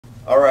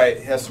All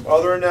right, has some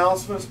other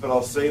announcements, but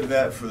I'll save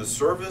that for the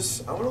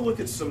service. I want to look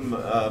at some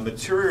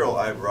material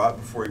I brought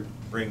before we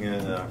bring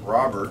in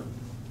Robert.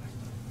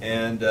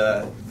 And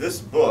this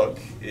book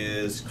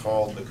is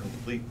called The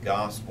Complete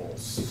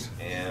Gospels.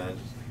 And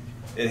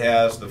it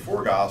has the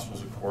four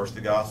Gospels, of course, the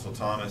Gospel of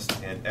Thomas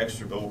and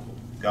extra biblical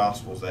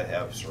Gospels that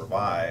have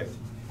survived,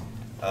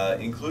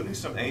 including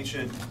some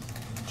ancient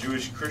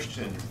Jewish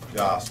Christian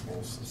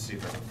Gospels. Let's see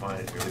if I can find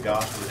it here. The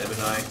Gospel of the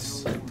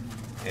Ebionites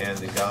and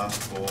the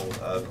Gospel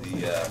of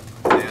the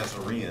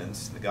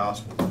Nazarenes, the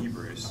Gospel of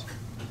Hebrews.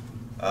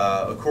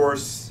 Of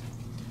course,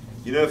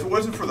 you know, if it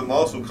wasn't for the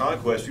Muslim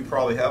conquest, we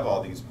probably have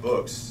all these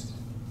books.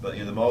 But, you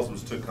know, the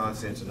Muslims took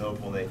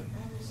Constantinople and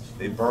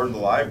they burned the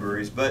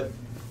libraries. But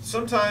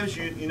sometimes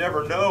you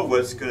never know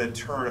what's going to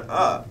turn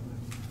up.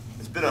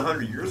 It's been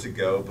 100 years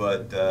ago,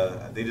 but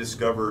they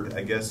discovered,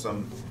 I guess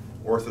some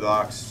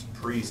Orthodox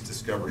priest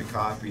discovered a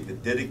copy of the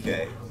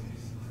Didache.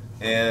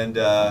 And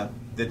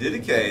the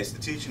Didache is the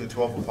teaching of the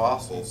 12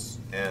 apostles,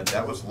 and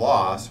that was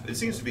lost. It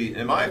seems to be,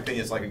 in my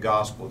opinion, it's like a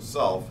gospel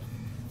itself,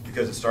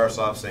 because it starts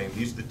off saying,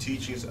 these are the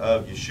teachings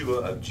of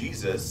Yeshua, of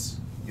Jesus,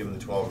 given the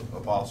 12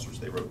 apostles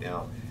they wrote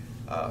down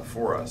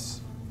for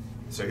us.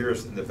 So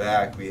here's in the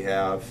back, we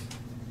have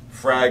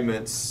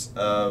fragments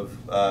of,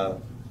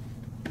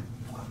 it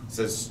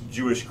says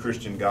Jewish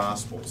Christian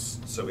Gospels,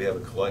 so we have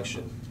a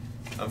collection.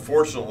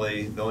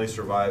 Unfortunately, they only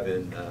survive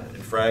in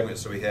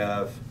fragments, so we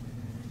have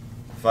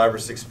 5 or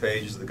 6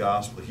 pages of the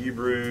Gospel of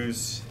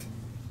Hebrews,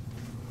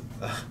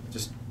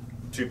 just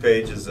 2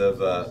 pages of,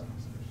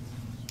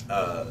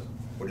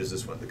 what is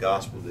this one? The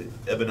Gospel of the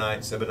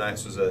Ebionites.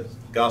 Ebionites was a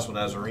Gospel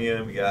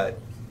Nazarene. We got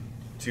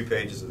 2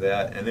 pages of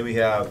that. And then we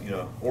have, you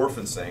know,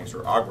 orphan sayings,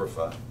 or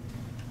apocrypha.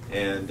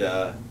 And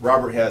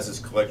Robert has this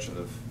collection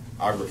of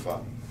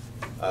apocrypha.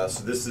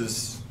 So this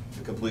is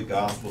the Complete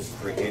Gospels, a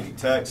very handy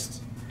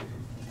text.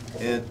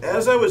 And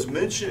as I was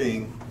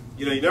mentioning,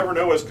 you know, you never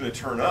know what's going to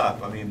turn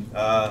up. I mean,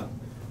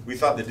 we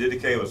thought the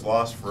Didache was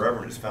lost forever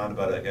and it was found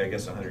about, I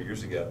guess, 100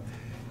 years ago.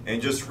 And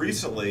just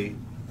recently,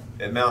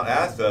 at Mount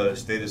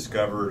Athos, they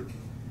discovered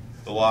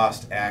the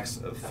lost Acts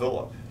of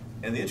Philip.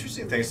 And the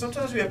interesting thing is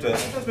sometimes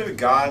maybe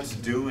God's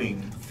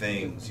doing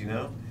things, you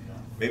know?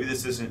 Maybe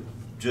this isn't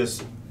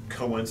just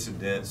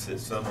coincidence that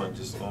someone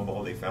just, lo and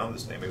behold, they found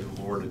this thing. Maybe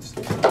the Lord has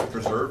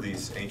preserved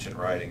these ancient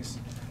writings.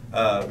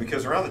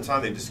 Because around the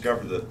time they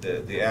discovered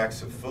the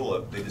Acts of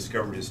Philip, they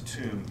discovered his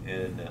tomb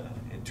in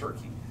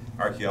Turkey.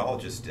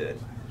 Archaeologists did.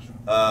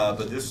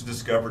 But this was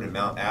discovered in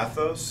Mount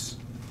Athos.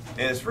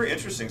 And it's very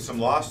interesting. Some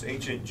lost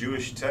ancient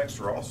Jewish texts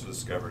were also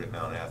discovered at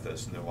Mount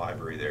Athos in the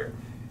library there.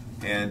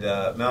 And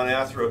Mount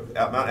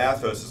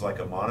Athos is like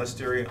a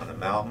monastery on a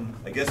mountain.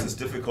 I guess it's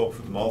difficult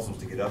for the Muslims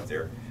to get up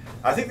there.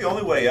 I think the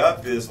only way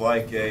up is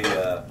like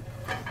a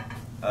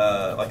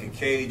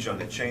cage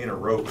on a chain or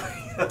rope.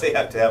 They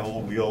have to have a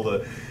little wheel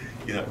to,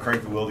 you know,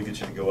 crank the wheel to get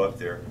you to go up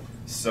there.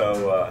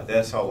 So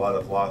that's how a lot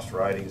of lost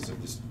writings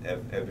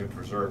have been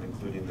preserved,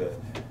 including the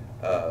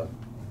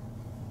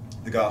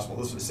Gospel.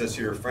 This is what it says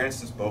here.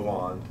 Francis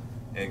Bovon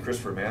and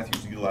Christopher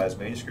Matthews utilized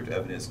manuscript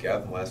evidence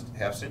gathered in the last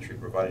half century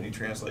to provide a new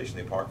translation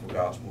of the apocryphal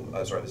Gospel.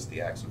 This is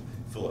the Acts of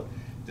Philip,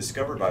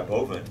 discovered by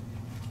Bovon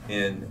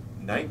in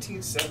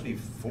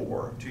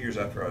 1974, 2 years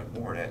after I was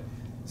born, at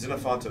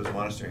Xenophontos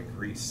Monastery in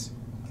Greece.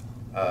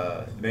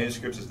 The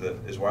manuscript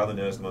is widely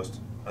known as the most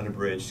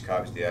unabridged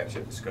copies of the Acts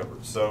yet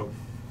discovered. So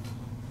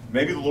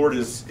maybe the Lord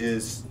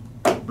is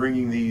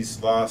bringing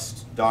these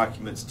lost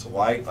documents to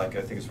light. Like,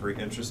 I think it's very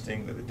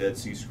interesting that the Dead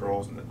Sea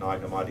Scrolls and the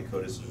Nag Hammadi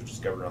codices were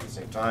discovered around the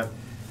same time.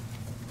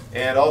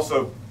 And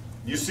also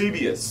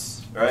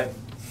Eusebius, right?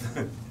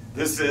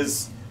 This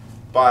is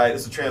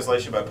a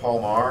translation by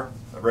Paul Marr.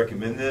 I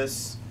recommend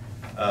this.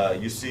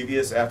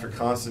 Eusebius, after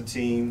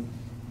Constantine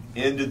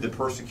ended the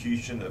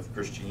persecution of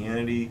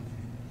Christianity,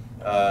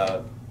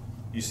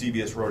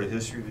 Eusebius wrote a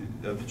history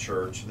of the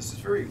church. This is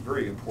very,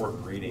 very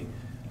important reading.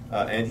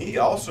 And he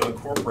also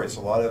incorporates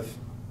a lot of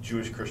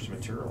Jewish Christian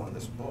material in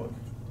this book.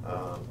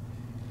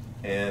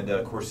 And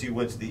of course, he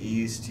went to the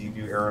East, he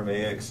knew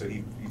Aramaic, so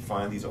you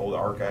find these old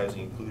archives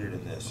and he included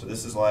in this. So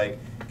this is like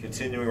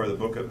continuing where the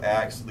book of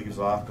Acts leaves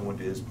off, going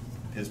to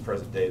his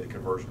present day, the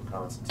conversion of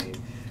Constantine.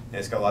 And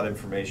it's got a lot of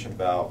information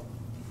about,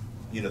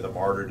 you know, the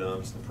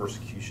martyrdoms, the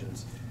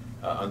persecutions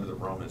under the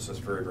Romans. So it's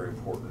very, very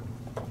important.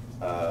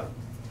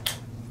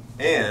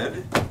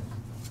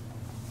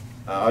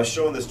 I was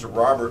showing this to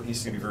Robert.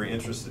 He's going to be very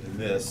interested in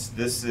this.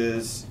 This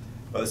is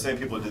by the same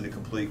people who did the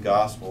Complete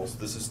Gospels.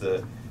 This is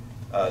the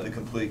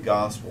Complete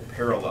Gospel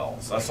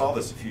Parallels. I saw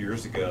this a few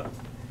years ago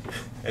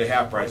at a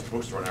half-price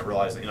bookstore, and I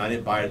realized that, you know, I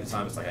didn't buy it at the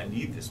time. It's like, I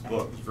need this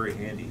book. It's very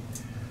handy.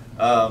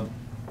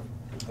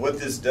 What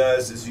this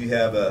does is you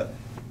have a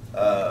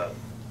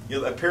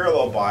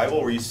parallel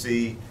Bible where you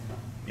see,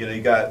 you know,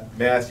 you got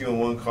Matthew in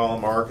one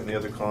column, Mark in the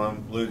other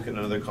column, Luke in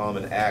another column,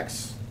 and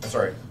Acts.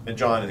 Sorry, and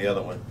John in the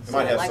other one. It so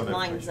might have like some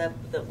lines up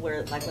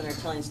where, like when they're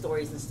telling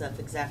stories and stuff,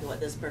 exactly what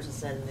this person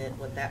said and then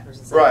what that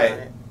person said right.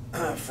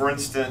 about it. For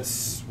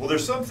instance, well,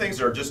 there's some things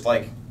that are just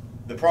like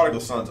the prodigal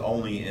son's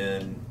only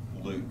in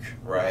Luke,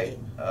 right?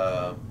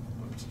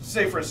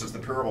 say for instance the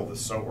parable of the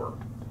sower.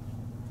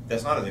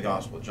 That's not in the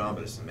Gospel of John,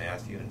 but it's in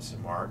Matthew and it's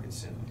in Mark,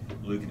 it's in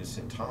Luke, and it's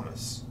in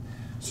Thomas.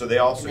 So they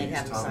also And they use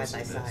have them Thomas side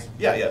by in this. side.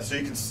 Yeah, yeah. So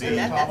you can see. And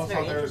that's Thomas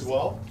very on there as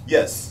well?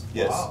 Yes,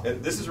 yes. Wow.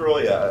 And this is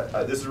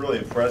really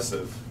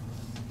impressive.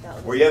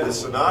 Where you have the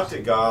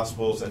Synoptic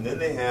Gospels, and then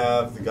they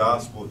have the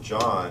Gospel of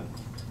John.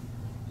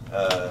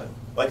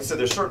 Like I said,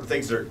 there's certain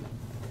things that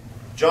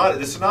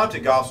the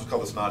Synoptic Gospels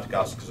called the Synoptic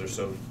Gospels because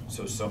they're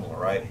so similar,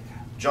 right?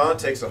 John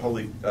takes a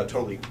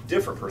totally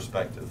different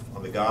perspective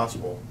on the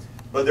Gospel,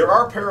 but there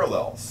are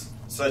parallels,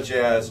 such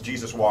as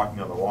Jesus walking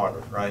on the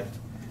water, right?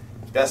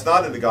 That's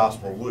not in the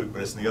Gospel of Luke,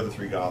 but it's in the other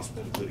three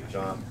Gospels, including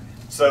John.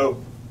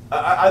 So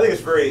I think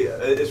it's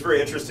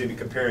very interesting to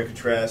compare and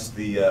contrast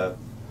the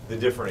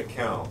different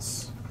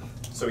accounts.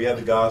 So we have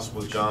the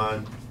Gospel of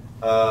John,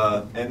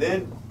 and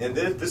then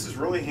this is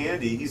really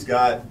handy. He's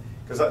got,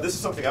 because this is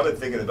something I've been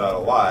thinking about a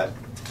lot,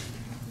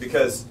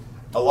 because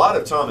a lot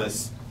of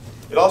Thomas,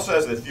 it also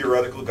has the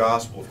theoretical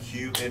Gospel of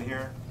Q in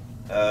here.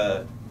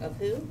 Of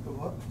who?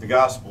 The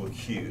Gospel of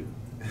Q.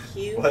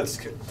 Q?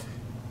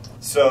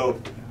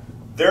 So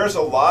there's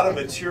a lot of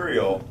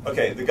material.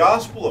 Okay, the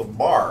Gospel of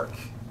Mark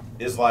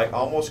is like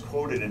almost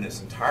quoted in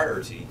its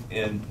entirety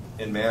in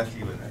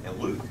Matthew and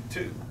Luke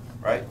too,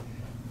 right?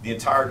 The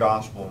entire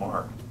Gospel of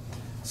Mark.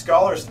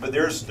 Scholars, but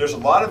there's a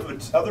lot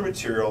of other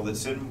material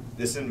that's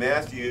in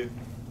Matthew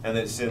and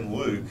that's in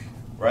Luke,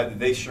 right? That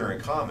they share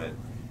in common.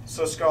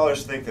 So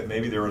scholars think that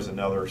maybe there was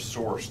another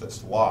source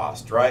that's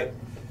lost, right?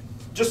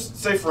 Just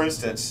say, for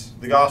instance,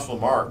 the Gospel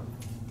of Mark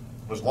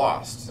was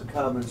lost. A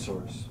common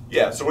source.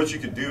 Yeah. So what you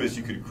could do is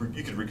you could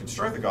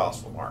reconstruct the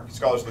Gospel of Mark.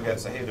 Scholars look at it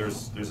and say, hey,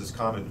 there's this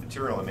common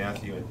material in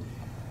Matthew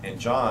and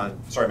John.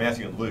 Sorry,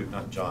 Matthew and Luke,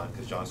 not John,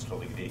 because John's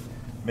totally unique.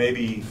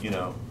 Maybe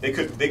they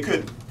could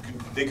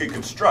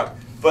construct,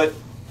 but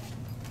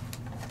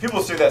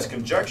people say that's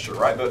conjecture,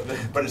 right?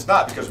 But it's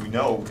not, because we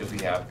know, because we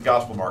have the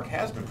Gospel of Mark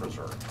has been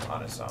preserved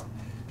on its own.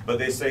 But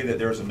they say that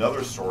there's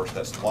another source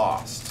that's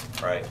lost,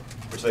 right?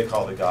 Which they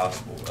call the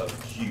Gospel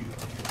of Q.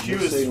 Q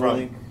is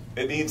from,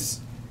 it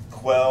means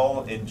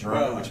quell in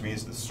German, which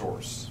means the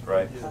source,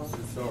 right? Yes,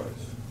 the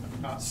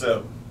source.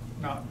 So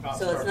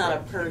It's not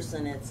a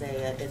person. It's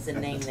a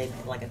name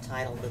like a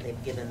title that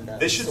they've given the.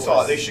 they should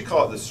source. they should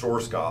call it the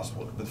source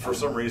gospel, but for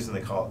some reason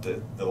they call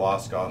it the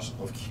lost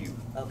gospel of Q.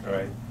 Okay.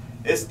 Right?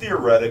 It's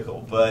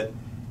theoretical, but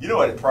you know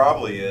what it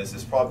probably is?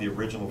 It's probably the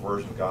original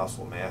version of the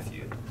Gospel of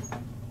Matthew.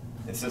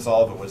 And since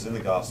all of it was in the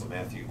Gospel of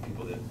Matthew,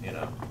 people didn't,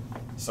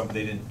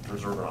 they didn't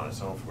preserve it on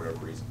its own for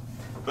whatever reason.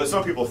 But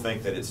some people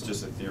think that it's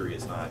just a theory.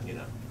 It's not,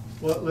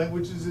 What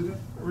language is it in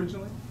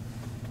originally?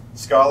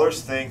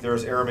 Scholars think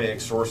there's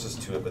Aramaic sources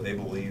to it, but they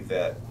believe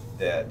that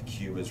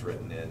Q is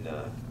written in,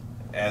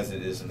 as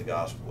it is in the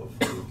Gospel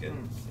of Luke,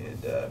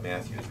 and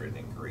Matthew is written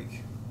in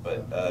Greek.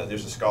 But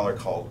there's a scholar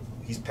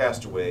he's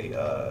passed away,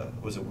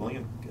 was it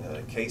William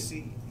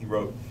Casey? He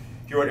wrote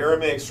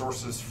Aramaic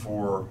sources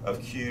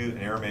of Q and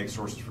Aramaic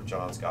sources for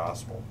John's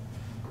Gospel.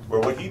 Where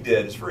what he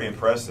did is very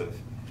impressive,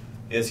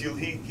 is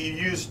he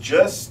used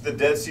just the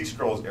Dead Sea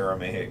Scrolls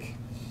Aramaic,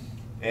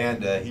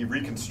 and he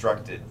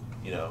reconstructed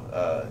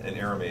an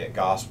Aramaic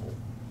gospel.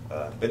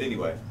 But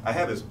anyway, I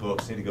have his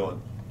books. I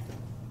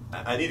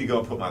need to go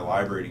and put my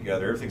library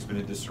together. Everything's been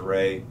in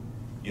disarray.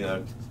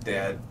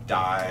 Dad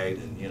died,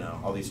 and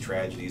all these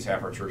tragedies.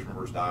 Half our church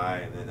members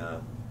die, and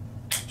then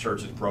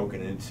church is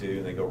broken into,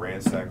 and they go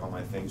ransack all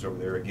my things over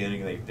there again,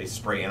 and they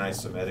spray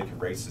anti-Semitic and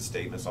racist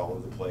statements all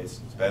over the place.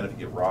 It's bad enough to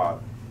get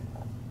robbed.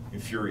 It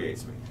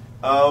infuriates me.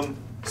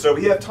 So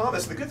we have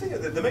Thomas. The good thing,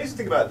 the amazing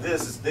thing about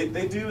this is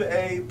they do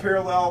a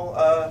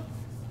parallel.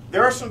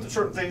 There are some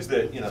certain things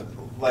that,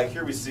 like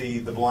here we see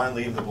the blind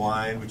leading the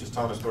blind, which is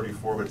Thomas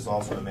 34, but it's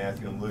also in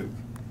Matthew and Luke,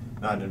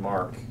 not in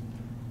Mark.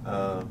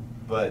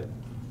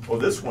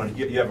 This one,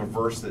 you have a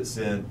verse that's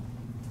in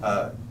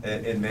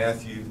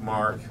Matthew,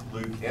 Mark,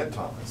 Luke, and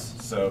Thomas.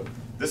 So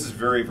this is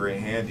very, very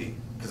handy,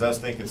 because I was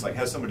thinking, it's like,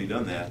 has somebody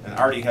done that? And I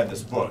already had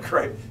this book,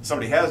 right?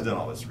 Somebody has done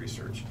all this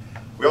research.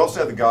 We also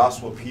have the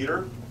Gospel of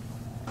Peter,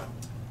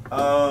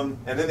 and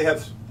then they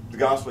have the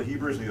Gospel of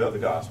Hebrews and the other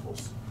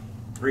Gospels.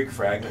 Greek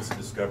fragments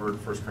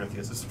discovered, 1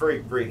 Corinthians. It's a very,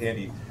 very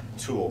handy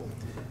tool.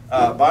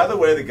 By the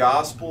way, the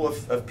Gospel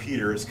of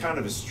Peter is kind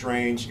of a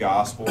strange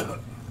gospel.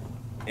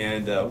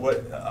 And a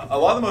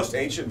lot of the most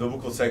ancient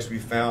biblical texts we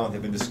found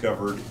have been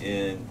discovered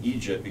in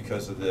Egypt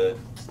because of the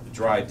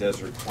dry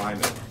desert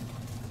climate.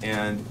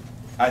 And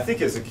I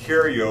think it's a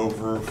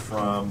carryover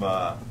from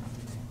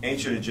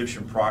ancient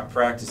Egyptian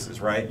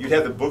practices, right? You'd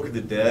have the Book of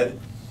the Dead.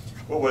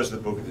 What was the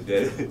Book of the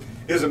Dead?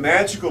 It was a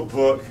magical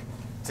book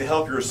to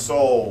help your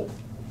soul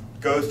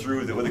go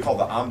through what they call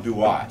the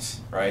Amduat,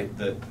 right?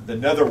 The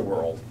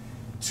netherworld,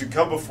 to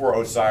come before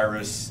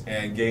Osiris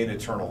and gain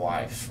eternal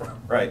life,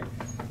 right?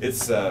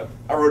 I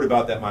wrote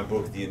about that in my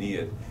book, The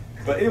Aeneid.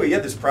 But anyway, you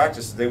had this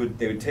practice. They'd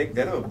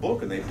have a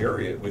book and they'd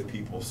bury it with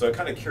people. So it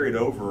kind of carried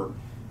over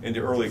into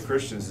early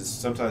Christians.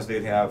 Sometimes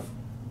they'd have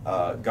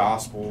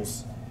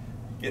gospels.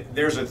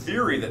 There's a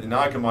theory that the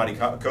Nag Hammadi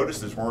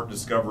codices weren't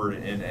discovered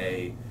in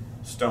a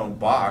stone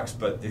box,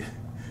 but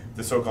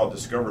the so-called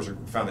discoverers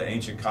found an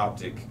ancient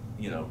Coptic,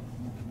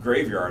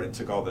 graveyard and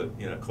took all the,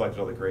 collected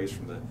all the graves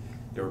from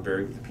they were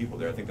buried with the people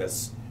there. I think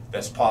that's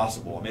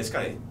possible. I mean, it's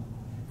kind of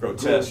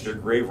grotesque. They're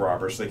grave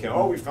robbers. So they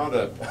came, we found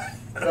a.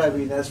 I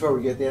mean, that's where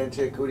we get the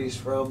antiquities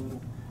from.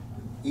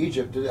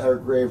 Egypt are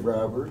grave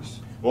robbers.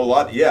 Well,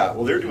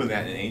 Well, they're doing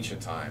that in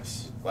ancient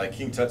times. Like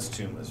King Tut's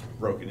tomb was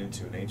broken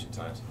into in ancient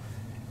times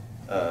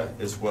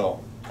as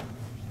well.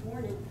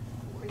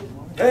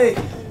 Hey,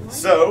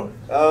 so,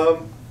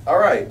 all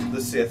right,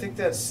 let's see. I think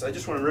I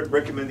just want to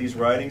recommend these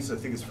writings. I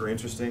think it's very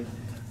interesting.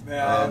 May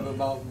I have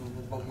about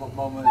a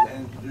moment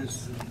and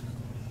introduce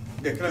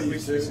Yeah, can I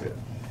please see it?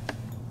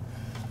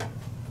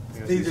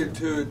 these are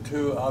two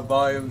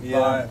volumes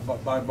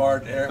by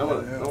Bart I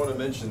Ehrman, want to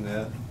mention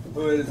that.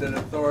 who is an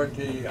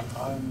authority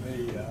on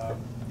the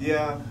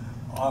Yeah.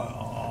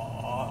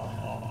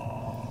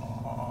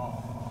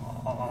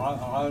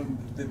 on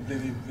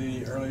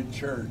the early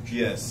church.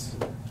 Yes.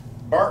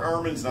 Bart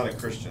Ehrman's not a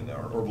Christian,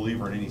 though, or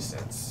believer in any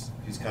sense.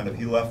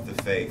 He left the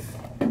faith.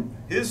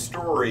 His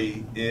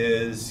story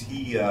is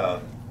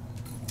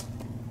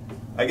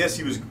I guess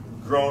he was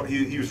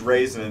he was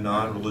raised in a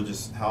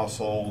non-religious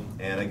household,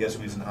 and I guess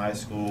when he was in high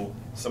school,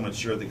 someone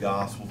shared the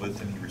gospel with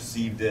him. He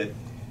received it.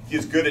 He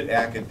was good at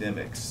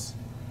academics.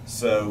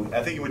 So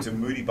I think he went to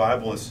Moody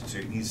Bible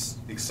Institute. He's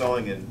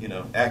excelling in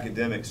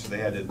academics, so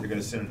they're going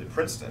to send him to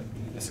Princeton.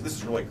 I said, this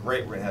is really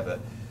great. We're going to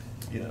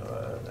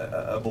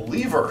have a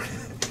believer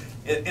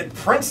in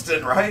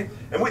Princeton, right?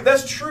 And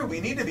that's true.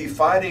 We need to be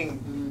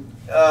fighting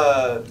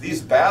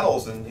these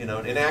battles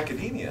in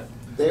academia.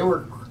 They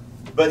were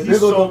but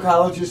biblical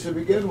colleges to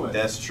begin with.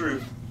 That's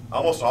true.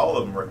 Almost all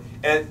of them were.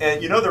 And I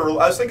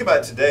was thinking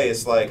about it today.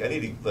 It's like I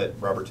need to let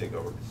Robert take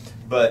over.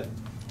 But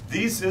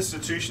these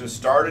institutions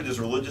started as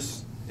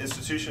religious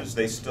institutions.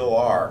 They still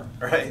are,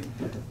 right?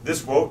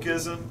 This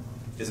wokeism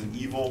is an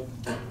evil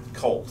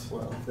cult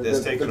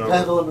that's taken over. The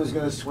pendulum is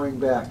going to swing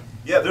back.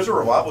 Yeah, there's a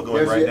revival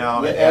going right now.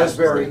 The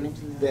Asbury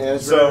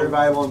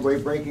revival and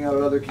breaking out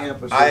at other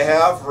campuses. I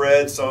have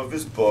read some of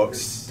his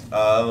books.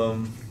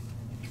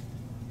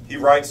 He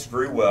writes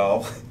very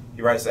well.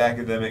 He writes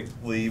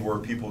academically where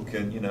people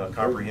can,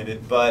 comprehend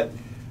it. But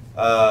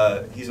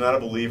he's not a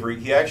believer.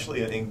 He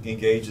actually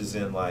engages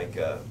in like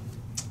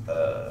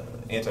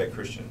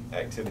anti-Christian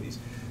activities.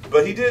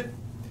 But he did.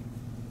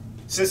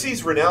 Since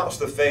he's renounced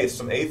the faith,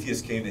 some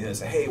atheists came to him and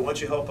said, hey, why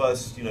don't you help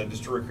us,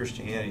 destroy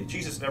Christianity?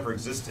 Jesus never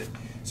existed.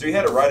 So he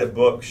had to write a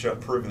book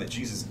proving that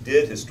Jesus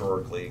did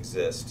historically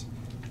exist.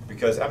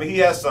 Because, he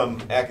has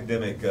some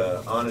academic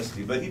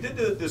honesty. But he did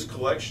this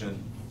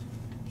collection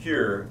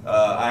here.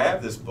 I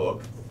have this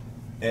book.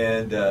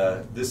 And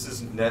this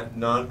is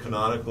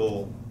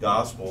non-canonical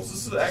Gospels.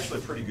 This is actually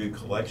a pretty good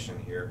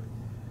collection here.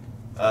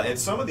 And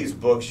some of these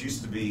books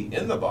used to be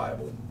in the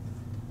Bible.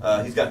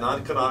 He's got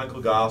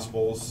non-canonical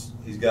Gospels.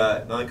 He's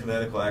got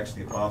non-canonical Acts of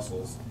the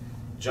Apostles.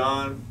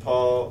 John,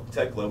 Paul,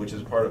 Tekla, which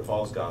is part of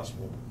Paul's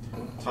Gospel.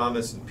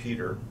 Thomas and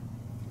Peter.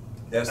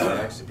 That's the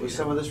Acts of Peter. Was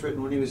some of this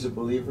written when he was a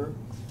believer?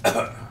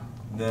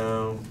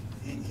 No.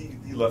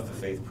 He left the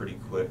faith pretty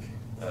quick.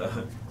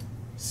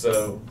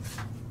 So,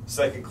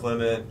 Second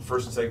Clement,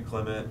 First and Second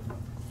Clement.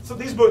 So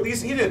these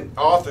books, he didn't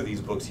author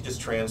these books. He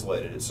just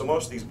translated it. So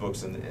most of these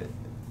books in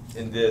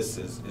this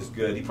is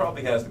good. He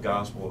probably has the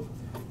Gospel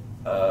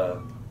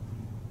of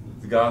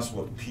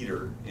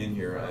Peter in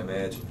here, I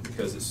imagine,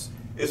 because it's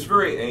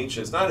very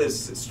ancient. It's not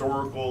as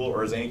historical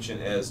or as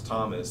ancient as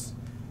Thomas,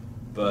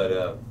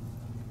 but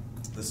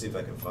let's see if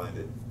I can find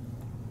it.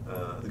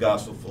 The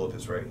Gospel of Philip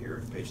is right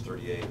here, page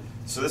 38.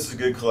 So this is a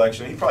good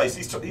collection.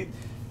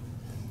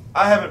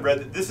 I haven't read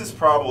it. This is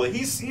probably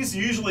he's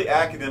usually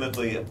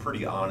academically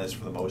pretty honest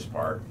for the most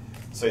part.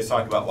 So he's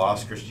talking about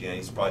lost Christianity.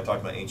 He's probably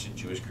talking about ancient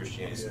Jewish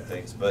Christianity and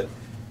things. But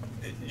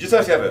you just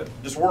have to have a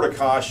word of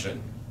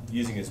caution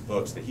using his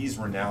books that he's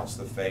renounced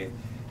the faith.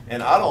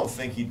 And I don't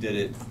think he did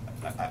it.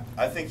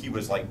 I think he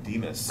was like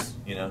Demas,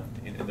 in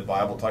the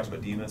Bible it talks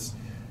about Demas.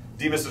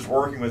 Demas is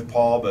working with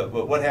Paul, but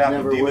what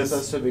happened? Never Demas,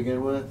 with us to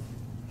begin with.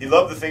 He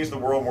loved the things of the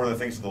world more than the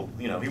things of the,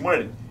 he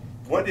wanted.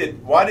 Why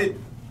did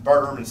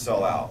Bart Ehrman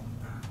sell out?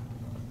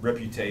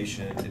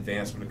 Reputation,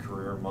 advancement of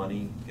career,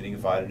 money, getting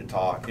invited to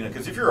talk.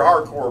 Because if you're a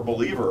hardcore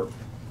believer,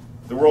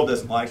 the world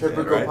doesn't like that,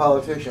 Typical right?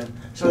 politician.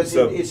 So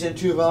it's in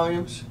 2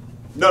 volumes?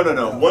 No.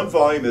 One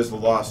volume is the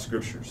Lost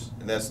Scriptures,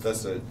 and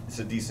it's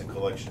a decent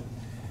collection.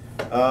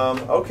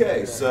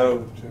 Okay,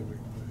 so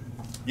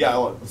yeah,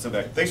 I'll send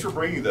back. Thanks for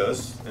bringing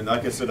those. And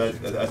like I said,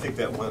 I think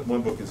that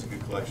one book is a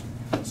good collection.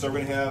 So we're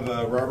going to have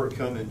Robert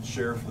come and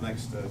share for the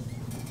next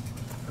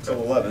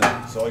until 11.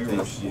 It's all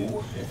yours. Thank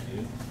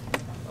you.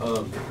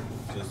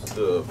 Just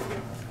real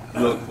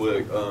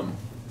quick,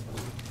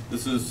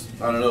 this is,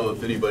 I don't know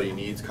if anybody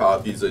needs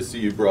copies. I see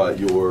you brought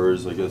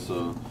yours. I guess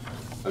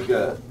I've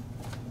got,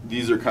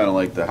 these are kind of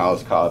like the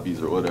house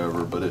copies or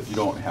whatever, but if you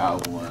don't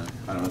have one,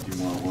 I don't know if you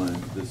want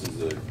one, this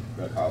is a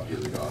copy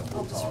of the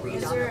Gospel of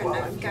Thomas. Is there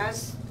enough,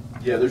 guys?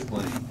 Yeah, there's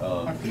plenty.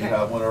 Do you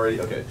have one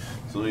already? Okay,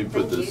 so let me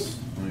put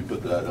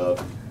that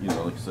up.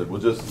 Like I said, we'll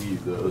just need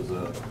those.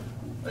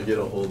 I get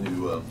a whole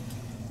new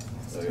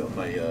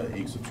My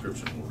ink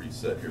subscription will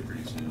reset here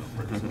pretty soon.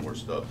 I'll print some more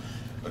stuff.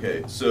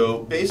 Okay, so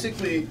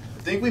basically,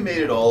 I think we made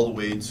it all the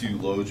way to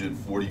Logian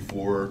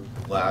 44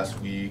 last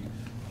week.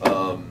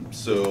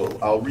 So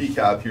I'll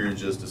recap here in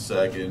just a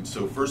second.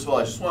 So first of all,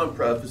 I just want to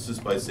preface this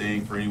by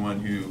saying, for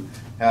anyone who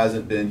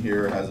hasn't been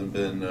here, hasn't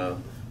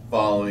been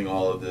following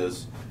all of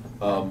this,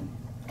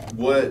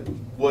 what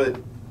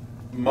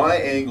my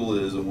angle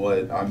is, and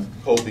what I'm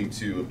hoping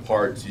to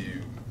impart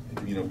to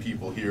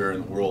people here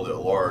in the world at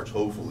large,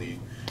 hopefully,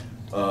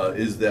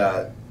 is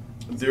that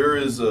there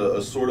is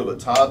a sort of a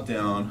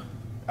top-down,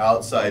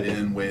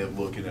 outside-in way of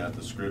looking at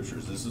the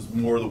scriptures. This is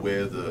more the way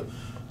of the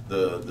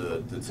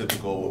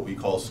typical, what we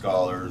call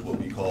scholars, what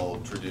we call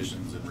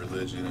traditions and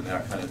religion and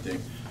that kind of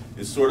thing.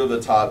 It's sort of a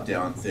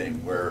top-down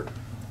thing where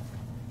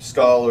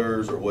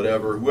scholars or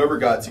whoever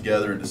got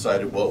together and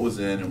decided what was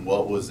in and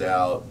what was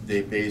out,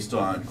 they based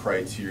on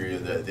criteria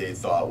that they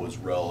thought was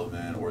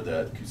relevant or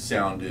that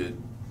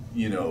sounded,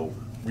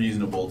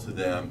 reasonable to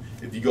them.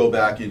 If you go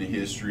back into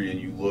history and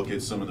you look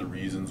at some of the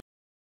reasons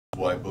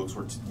why books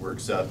were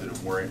accepted and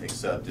weren't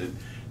accepted,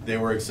 they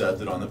were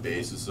accepted on the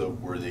basis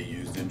of were they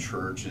used in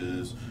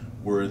churches,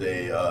 were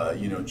they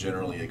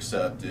generally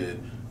accepted,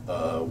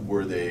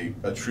 were they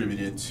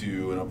attributed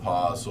to an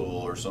apostle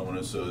or someone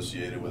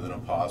associated with an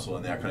apostle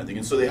and that kind of thing.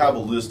 And so they have a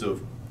list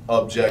of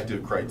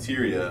objective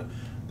criteria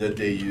that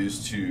they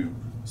use to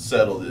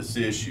settle this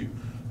issue.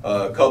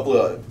 A couple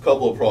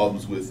of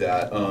problems with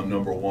that.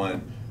 Number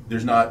one,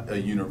 there's not a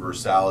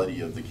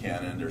universality of the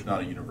canon. There's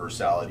not a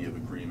universality of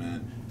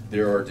agreement.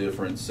 There are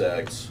different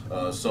sects.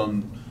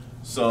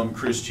 Some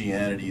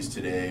Christianities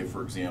today,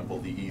 for example,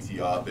 the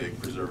Ethiopic,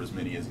 preserve as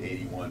many as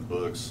 81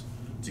 books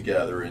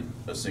together in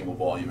a single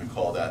volume and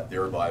call that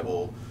their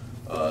Bible.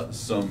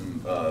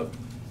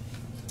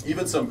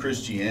 Even some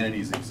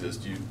Christianities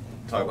exist. You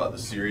talk about the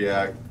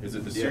Syriac. Is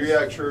it the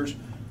Syriac Church?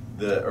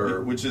 They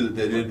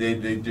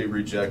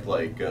reject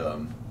like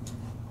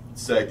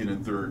 2nd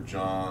and 3rd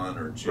John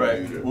or Jude.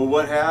 Right. Well,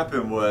 what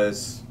happened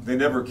was they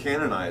never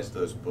canonized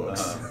those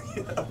books.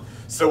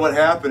 So what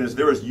happened is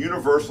there was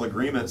universal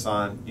agreements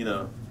on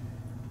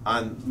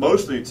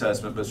most of the New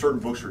Testament, but certain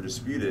books were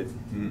disputed,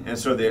 and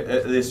so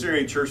the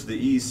Assyrian Church of the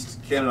East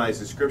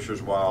canonized the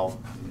scriptures while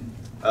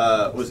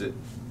was it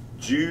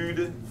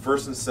Jude,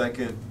 1st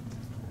and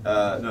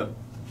 2nd? No,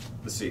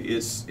 let's see.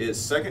 It's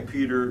 2nd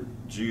Peter,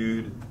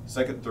 Jude,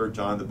 2nd, 3rd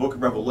John, the Book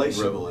of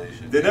Revelation.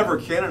 They never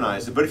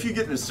canonized it, but if you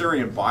get an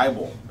Assyrian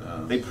Bible,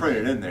 they print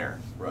it in there.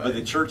 Right. But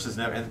the church has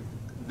never. And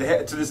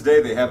to this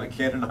day, they haven't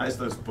canonized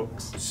those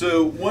books.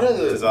 So one of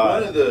the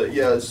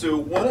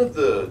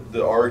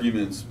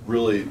arguments,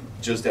 really,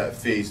 just at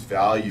face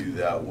value,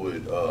 that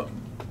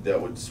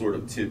would sort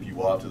of tip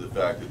you off to the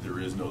fact that there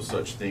is no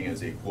such thing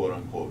as a quote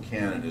unquote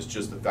canon is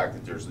just the fact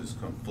that there's this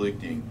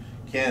conflicting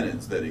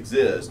canons that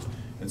exist,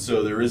 and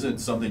so there isn't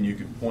something you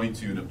can point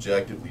to and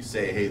objectively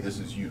say, hey, this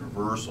is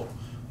universal.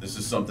 This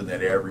is something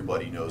that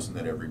everybody knows and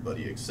that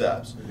everybody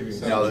accepts.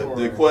 Now,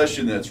 the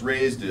question that's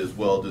raised is,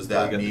 well, does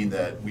that mean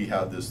that we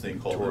have this thing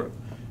called,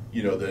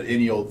 that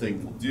any old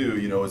thing will do?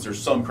 Is there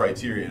some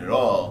criterion at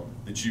all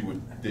that you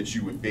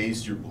would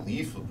base your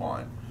belief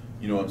upon?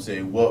 You know what I'm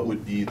saying? How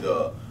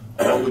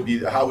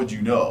would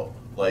you know?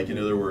 Like, in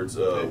other words,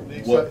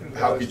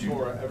 how could you?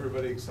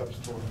 Everybody accepts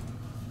Torah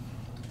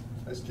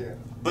as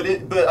canon. But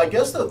I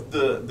guess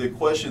the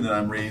question that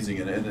I'm raising,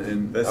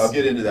 and I'll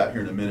get into that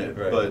here in a minute,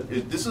 right. But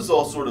this is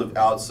all sort of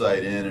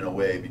outside in a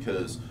way,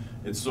 because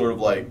it's sort of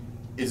like,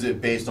 is it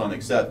based on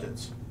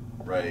acceptance,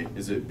 right?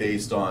 Is it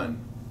based on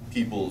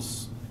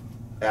people's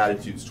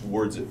attitudes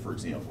towards it, for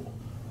example?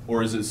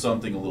 Or is it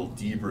something a little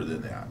deeper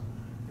than that?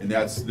 And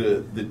that's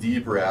the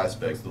deeper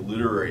aspects, the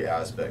literary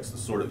aspects, the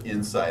sort of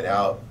inside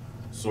out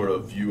sort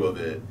of view of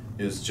it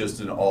is just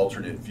an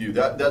alternate view.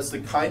 That's the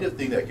kind of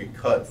thing that could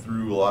cut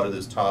through a lot of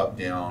this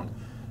top-down,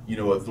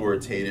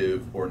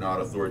 authoritative or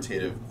not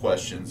authoritative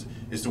questions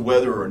as to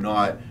whether or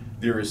not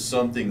there is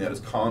something that is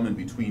common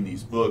between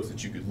these books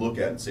that you could look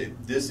at and say,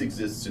 this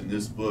exists in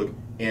this book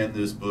and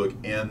this book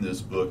and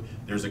this book.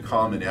 There's a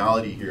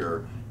commonality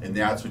here, and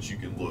that's what you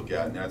can look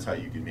at, and that's how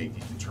you can make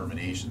these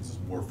determinations. It's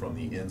more from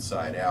the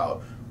inside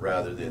out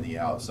rather than the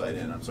outside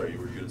in. I'm sorry, you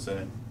were going to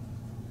say?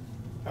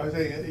 I was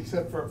saying,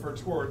 except for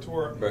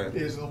Torah right.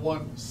 is the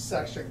one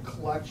section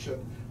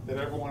collection that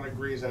everyone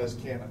agrees as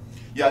canon.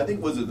 Yeah, I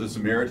think the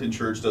Samaritan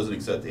Church doesn't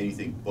accept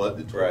anything but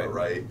the Torah,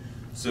 right?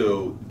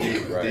 So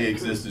they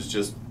exist as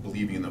just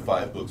believing in the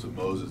 5 books of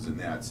Moses, and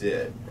that's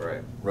it.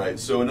 Right.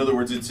 So in other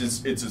words, it's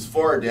as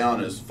far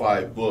down as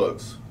 5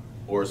 books,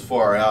 or as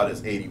far out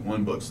as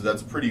 81 books. So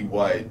that's pretty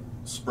wide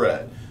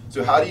spread.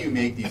 So how do you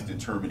make these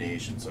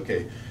determinations?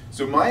 Okay.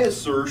 So my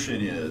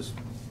assertion is.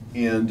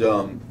 And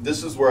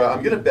this is where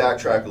I'm going to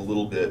backtrack a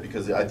little bit,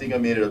 because I think I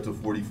made it up to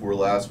 44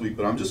 last week,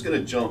 but I'm just going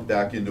to jump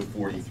back into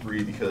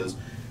 43, because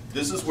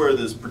this is where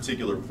this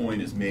particular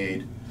point is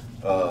made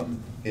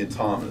in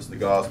Thomas, the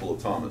Gospel of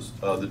Thomas.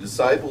 The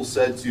disciples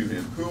said to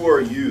him, "Who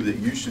are you that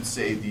you should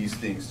say these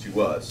things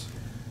to us?"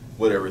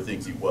 Whatever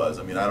things he was.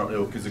 I mean, I don't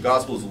know, because the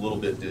Gospel is a little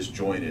bit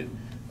disjointed.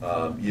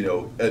 You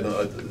know, and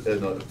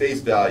the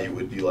face value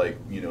would be like,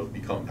 you know,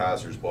 become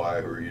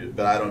passersby,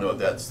 but I don't know if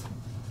that's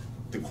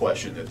the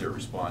question that they're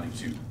responding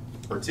to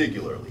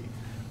particularly,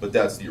 but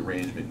that's the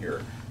arrangement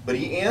here. But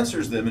he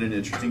answers them in an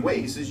interesting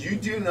way. He says, you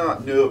do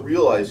not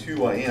realize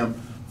who I am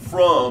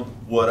from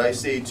what I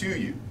say to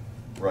you,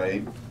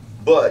 right?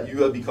 But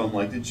you have become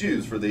like the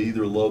Jews, for they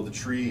either love the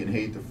tree and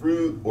hate the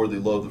fruit, or they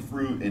love the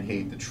fruit and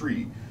hate the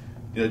tree.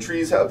 You know,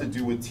 trees have to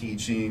do with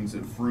teachings,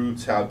 and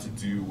fruits have to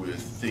do with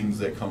things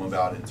that come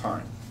about in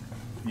time,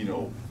 you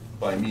know,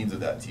 by means of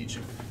that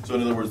teaching. So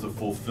in other words, the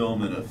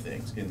fulfillment of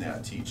things in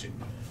that teaching,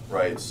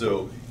 right?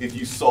 So if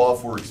you saw,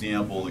 for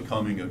example, the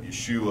coming of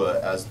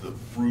Yeshua as the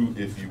fruit,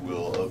 if you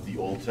will, of the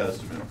Old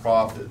Testament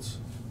prophets,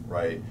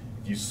 right?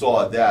 If you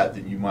saw that,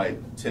 then you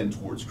might tend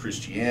towards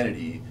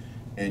Christianity,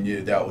 and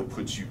yet that would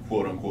put you,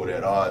 quote unquote,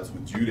 at odds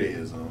with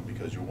Judaism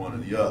because you're one or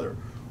the other.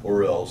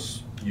 Or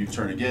else you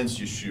turn against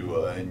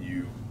Yeshua and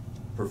you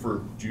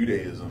prefer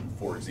Judaism,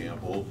 for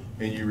example,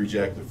 and you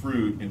reject the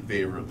fruit in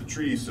favor of the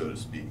tree, so to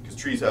speak. Because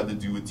trees have to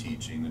do with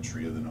teaching, the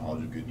tree of the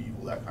knowledge of good and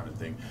evil, that kind of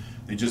thing.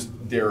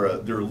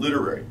 They're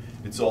literary.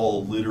 It's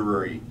all a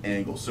literary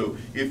angle. So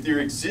if there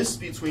exists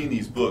between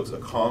these books a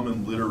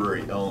common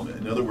literary element,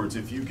 in other words,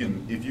 if you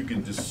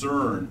can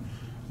discern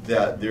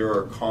that there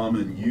are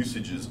common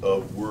usages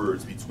of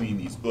words between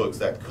these books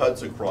that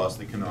cuts across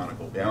the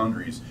canonical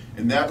boundaries,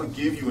 and that would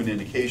give you an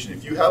indication.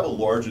 If you have a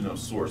large enough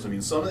source, I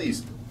mean, some of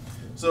these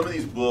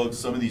books,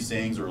 some of these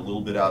sayings are a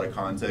little bit out of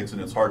context,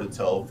 and it's hard to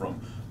tell from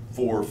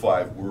 4 or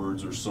 5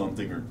 words or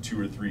something, or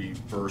 2 or 3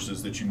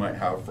 verses that you might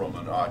have from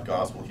an odd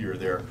gospel here or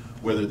there,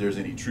 whether there's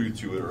any truth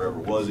to it or ever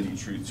was any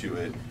truth to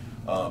it.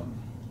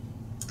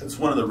 It's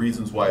one of the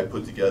reasons why I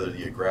put together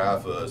the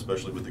Agrapha,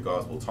 especially with the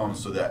Gospel of Thomas,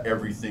 so that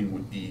everything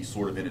would be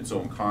sort of in its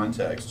own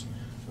context,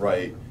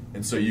 right?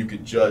 And so you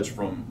could judge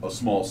from a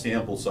small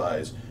sample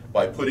size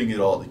by putting it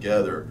all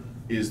together.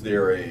 Is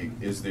there a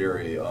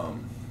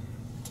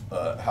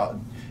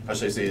how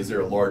should I say? Is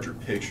there a larger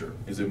picture?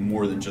 Is it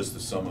more than just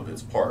the sum of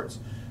its parts?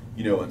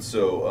 You know, and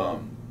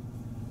so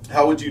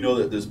how would you know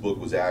that this book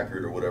was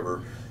accurate or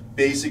whatever?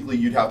 Basically,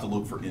 you'd have to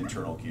look for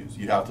internal cues.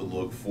 You'd have to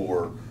look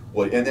for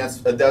what, and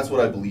that's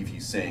what I believe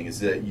he's saying, is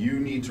that you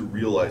need to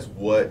realize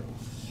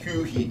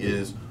who he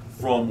is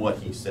from what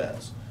he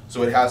says.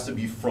 So it has to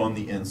be from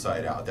the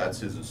inside out. That's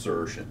his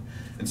assertion.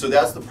 And so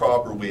that's the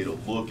proper way to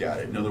look at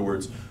it. In other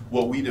words,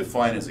 what we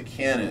define as a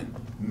canon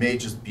may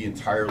just be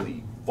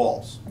entirely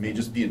false, may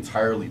just be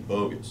entirely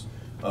bogus.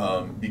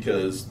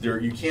 Because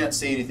you can't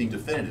say anything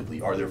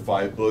definitively. Are there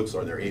 5 books?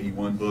 Are there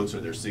 81 books?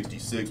 Are there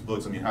 66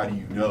 books? I mean, how do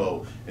you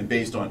know? And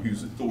based on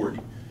whose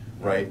authority,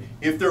 right?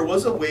 If there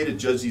was a way to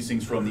judge these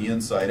things from the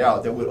inside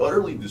out, that would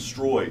utterly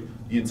destroy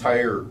the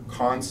entire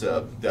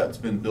concept that's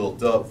been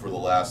built up for the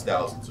last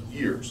thousands of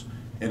years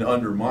and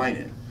undermine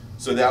it.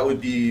 So that would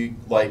be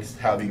like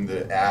having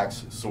the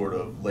axe sort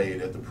of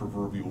laid at the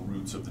proverbial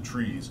roots of the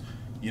trees,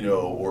 you know,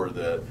 or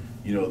the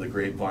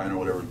grapevine or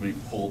whatever, being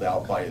pulled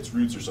out by its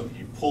roots or something.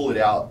 You pull it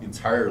out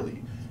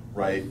entirely,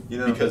 right? You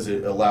know, because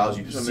it allows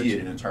you to see it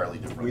in an entirely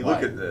different we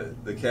light. look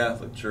at the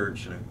Catholic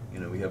Church, and you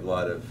know, we have a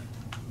lot of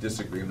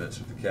disagreements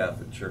with the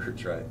Catholic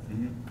Church, right?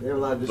 They have a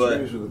lot of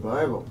disagreements with the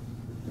Bible.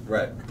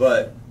 Right,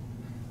 but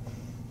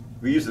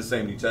we use the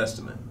same New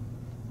Testament,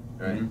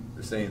 right?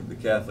 The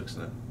Catholics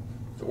and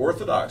the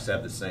Orthodox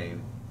have the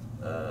same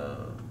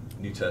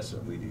New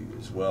Testament we do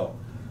as well.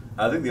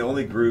 I think the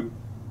only group,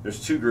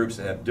 there's 2 groups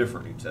that have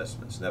different New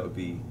Testaments, and that would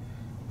be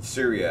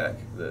Syriac,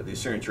 the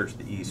Assyrian Church of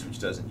the East, which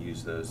doesn't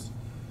use those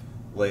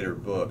later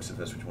books, if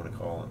that's what you want to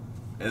call them.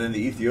 And then the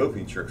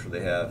Ethiopian Church, where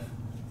they have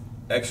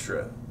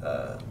extra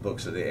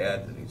books that they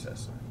add to the New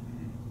Testament.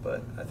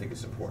 But I think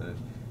it's important.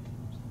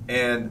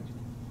 And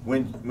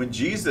when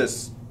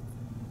Jesus,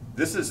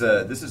 this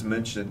is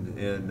mentioned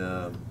in,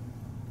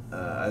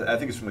 I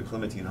think it's from the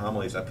Clementine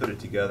Homilies. I put it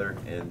together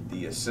in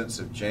the Ascents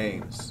of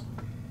James.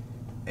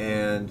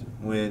 And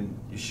when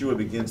Yeshua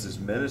begins his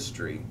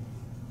ministry,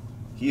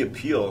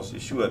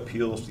 Yeshua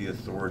appeals to the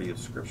authority of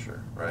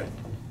Scripture, right?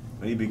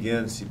 When he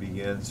begins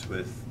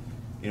with,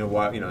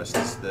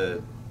 it's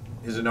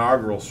his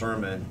inaugural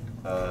sermon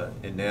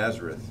in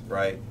Nazareth,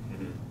 right?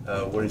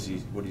 What is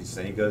he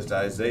saying? He goes to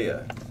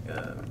Isaiah,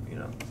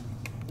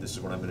 this is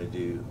what I'm going to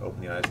do,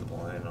 open the eyes of the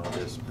blind and all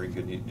this, bring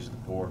good news to the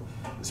poor.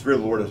 The Spirit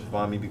of the Lord is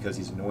upon me because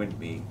he's anointed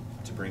me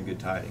to bring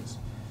good tidings.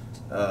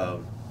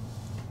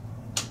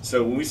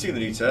 So when we see in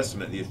the New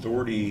Testament the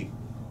authority,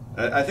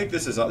 I think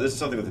this is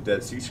something with the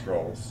Dead Sea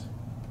Scrolls.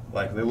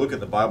 Like when they look at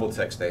the Bible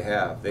text they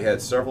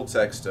had several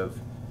texts of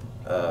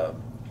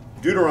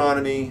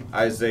Deuteronomy,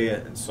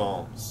 Isaiah, and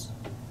Psalms.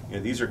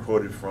 These are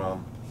quoted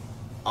from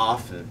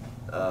often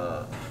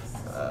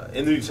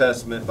in the New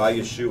Testament by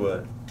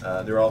Yeshua.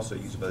 They're also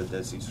used by the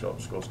Dead Sea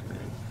Scrolls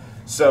community.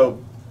 So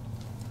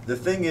the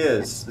thing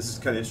is, this is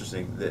kind of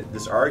interesting, that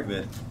this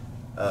argument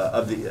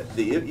of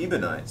the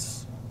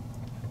Ebionites.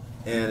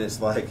 And it's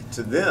like,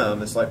 to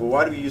them, it's like, well,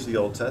 why do we use the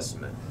Old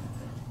Testament?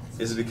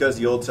 Is it because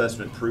the Old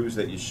Testament proves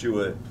that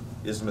Yeshua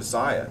is the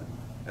Messiah?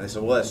 And they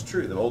said, well, that's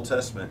true. The Old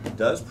Testament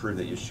does prove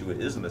that Yeshua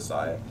is the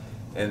Messiah.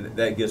 and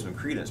that gives them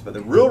credence. But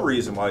the real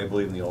reason why we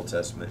believe in the Old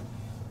Testament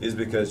is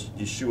because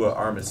Yeshua,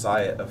 our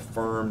Messiah,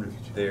 affirmed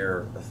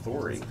their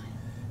authority.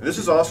 And this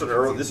is also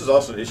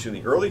an issue in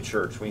the early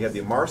church when you have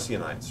the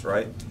Marcionites,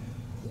 right?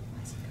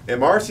 And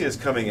Marcion is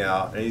coming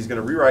out, and he's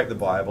going to rewrite the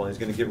Bible, and he's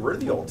going to get rid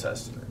of the Old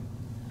Testament.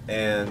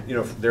 And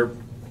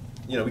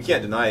we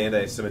can't deny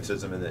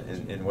anti-Semitism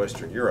in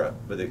Western Europe,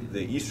 but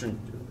the Eastern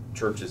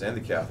churches and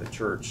the Catholic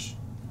Church,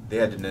 they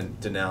had to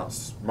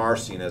denounce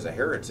Marcion as a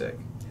heretic.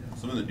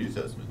 Some of the New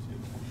Testament too.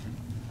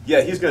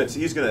 Yeah,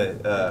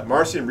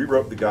 Marcion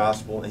rewrote the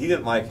gospel, and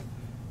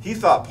he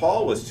thought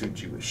Paul was too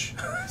Jewish,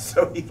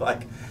 so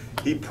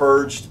he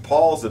purged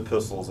Paul's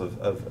epistles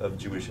of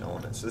Jewish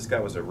elements. So this guy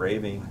was a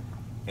raving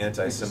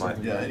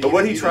anti-Semite. Yeah, but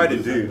what he tried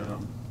to do,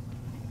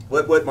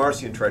 what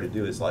Marcion tried to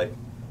do is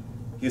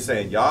he was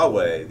saying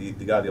Yahweh,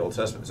 the God of the Old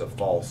Testament, is a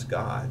false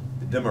God,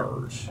 the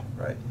demiurge,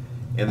 right?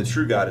 And the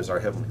true God is our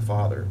Heavenly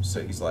Father.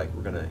 So he's like,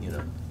 we're gonna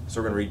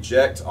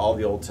reject all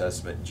the Old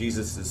Testament.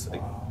 Jesus is,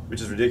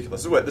 which is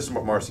ridiculous. This is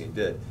what Marcion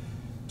did.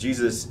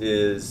 Jesus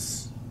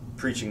is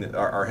preaching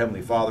our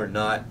Heavenly Father,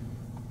 not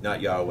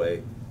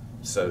Yahweh.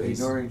 So he's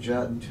ignoring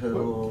jot and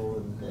tittle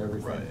and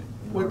everything. Right.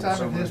 What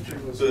time in history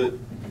was it?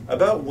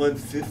 About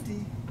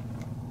 150.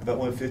 About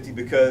 150,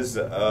 because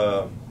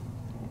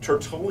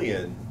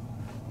Tertullian,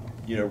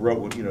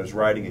 wrote, was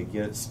writing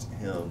against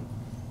him.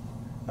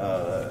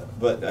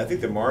 But I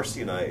think the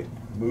Marcionite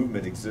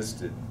movement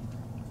existed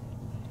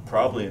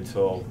probably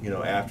until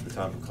after the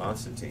time of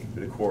Constantine.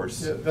 But of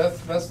course, Yeah,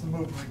 that's the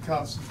movement that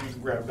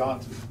Constantine grabbed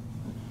onto.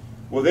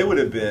 well, they would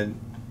have been.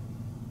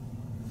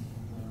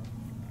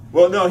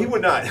 Well, no, he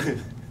would not.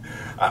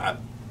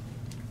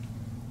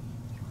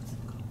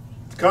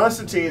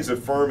 Constantine's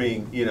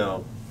affirming,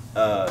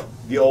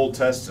 the Old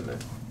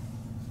Testament.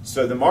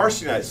 So the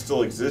Marcionites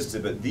still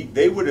existed, but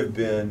they would have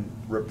been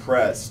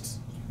repressed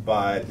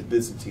by the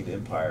Byzantine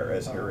Empire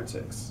as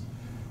heretics.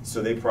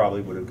 So they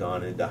probably would have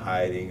gone into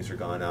hidings or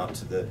gone out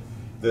to the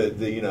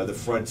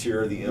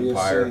frontier of the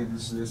empire,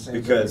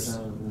 because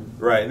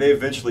right, and they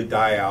eventually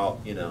die out,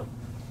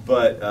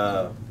 But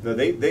no,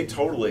 they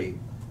totally,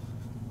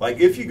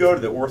 if you go to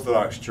the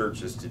Orthodox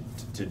churches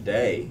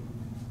today,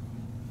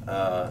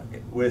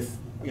 with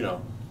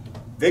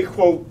they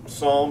quote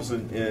Psalms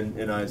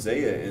and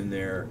Isaiah in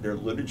their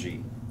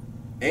liturgy,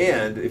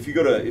 and if you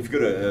go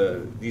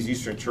to these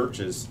Eastern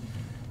churches,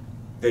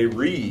 they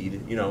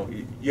read,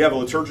 you have a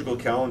liturgical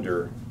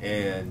calendar,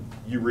 and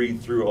you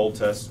read through Old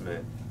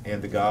Testament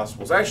and the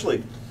Gospels.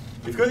 Actually,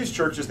 if you go to these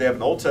churches, they have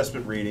an Old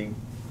Testament reading,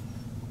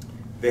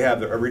 they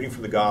have a reading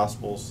from the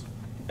Gospels,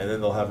 and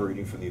then they'll have a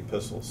reading from the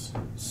epistles.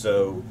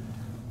 So,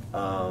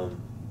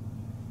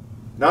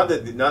 not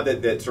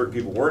that certain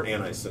people weren't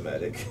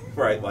anti-Semitic,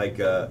 right? Like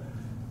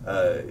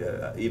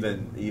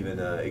even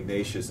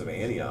Ignatius of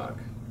Antioch,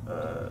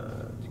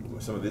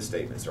 some of his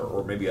statements,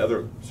 or maybe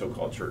other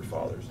so-called church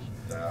fathers.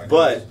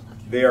 But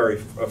they are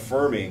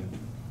affirming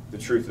the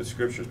truth of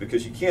Scriptures,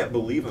 because you can't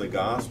believe in the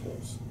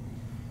Gospels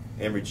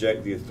and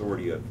reject the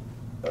authority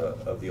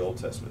of the Old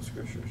Testament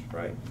Scriptures,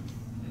 right?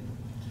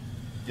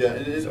 Yeah,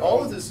 and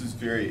all of this is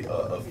very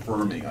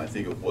affirming, I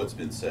think, of what's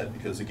been said,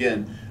 because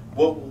again,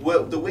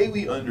 the way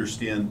we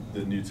understand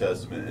the New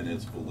Testament and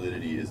its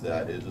validity is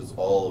that it is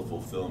all a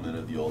fulfillment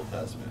of the Old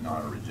Testament,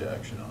 not a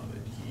rejection of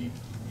it.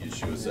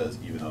 Yeshua says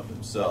even of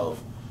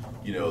himself,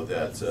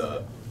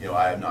 that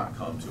I have not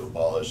come to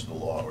abolish the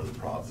law or the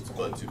prophets,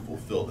 but to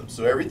fulfill them.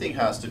 So everything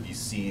has to be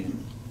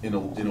seen in a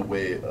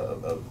way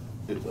of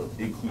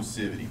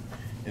inclusivity,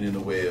 and in the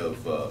way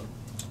of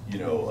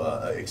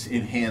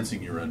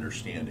enhancing your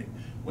understanding.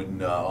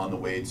 When on the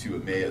way to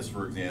Emmaus,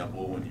 for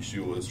example, when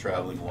Yeshua was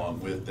traveling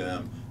along with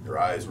them, their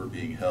eyes were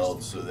being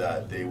held so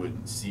that they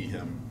wouldn't see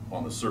him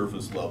on the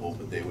surface level,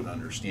 but they would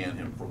understand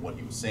him from what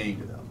he was saying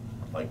to them,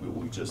 like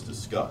we just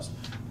discussed.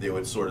 They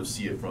would sort of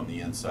see it from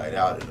the inside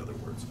out, in other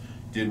words.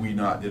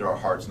 Did our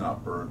hearts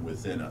not burn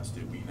within us?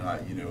 Did we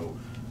not,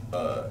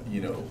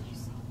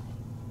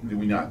 did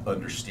we not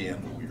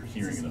understand what we were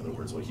hearing, in other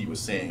words, what he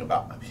was saying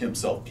about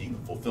himself being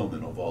the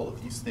fulfillment of all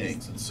of these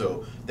things? And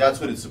so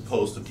that's what it's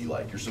supposed to be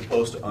like. You're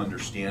supposed to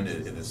understand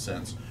it, in a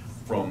sense,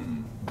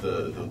 from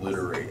the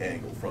literary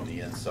angle, from the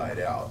inside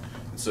out.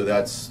 And so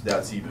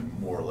that's even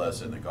more or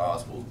less in the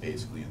Gospels,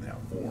 basically in that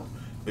form.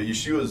 But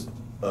Yeshua's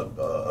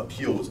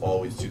appeal was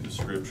always to the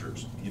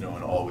Scriptures, and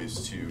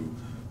always to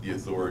the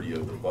authority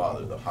of the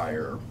Father, the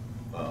higher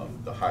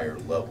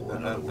level.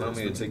 In I other don't words,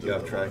 mean to take you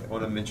off track. I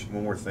want to mention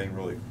one more thing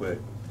really quick.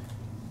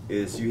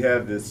 Is you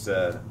have this,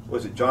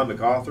 was it John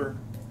MacArthur?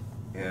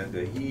 And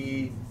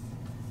he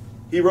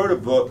wrote a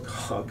book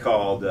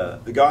called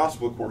The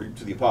Gospel According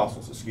to the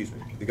Apostles,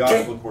 The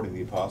Gospel According to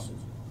the Apostles.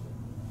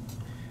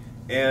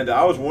 And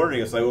I was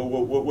wondering, it's like, well,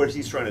 what is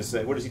he trying to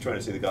say? What is he trying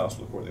to say the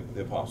Gospel According to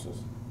the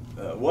Apostles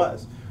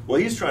was? Well,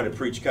 he's trying to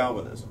preach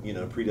Calvinism,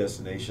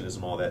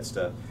 predestinationism, all that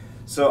stuff.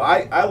 So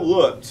I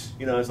looked,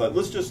 it's like,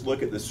 let's just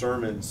look at the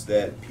sermons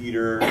that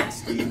Peter and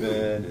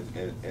Stephen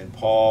and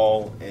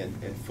Paul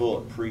and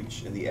Philip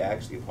preach in the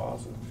Acts of the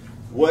Apostles.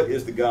 What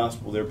is the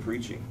gospel they're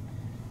preaching?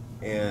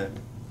 And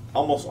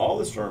almost all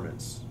the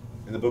sermons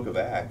in the book of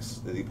Acts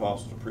that the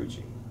apostles are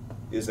preaching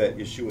is that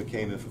Yeshua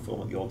came in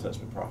fulfillment of the Old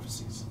Testament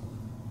prophecies.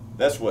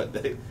 That's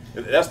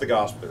that's the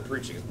gospel they're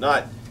preaching.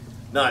 Not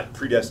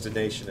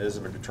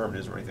predestinationism or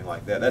determinism or anything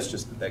like that. That's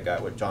just that guy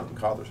what Jonathan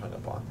Cawthor's hung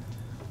up on.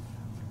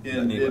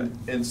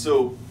 And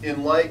so,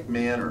 in like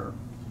manner,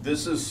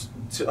 this is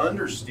to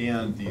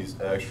understand these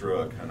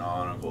extra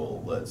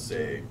canonical, let's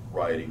say,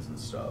 writings and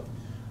stuff.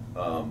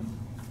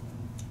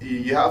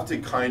 You have to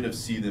kind of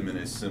see them in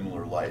a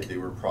similar light. They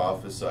were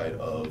prophesied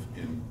of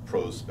in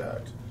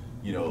prospect.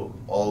 You know,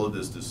 all of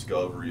this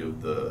discovery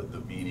of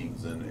the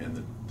meanings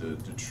and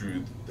the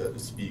truth that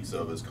it speaks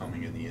of as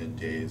coming in the end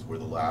days, where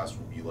the last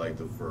will be like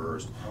the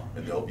first,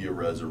 and there'll be a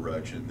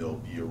resurrection, there'll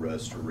be a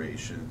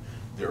restoration,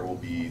 there will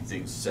be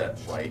things set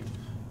right,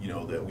 you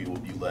know, that we will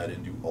be led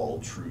into all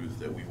truth,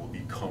 that we will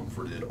be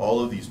comforted.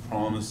 All of these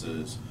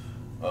promises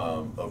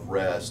of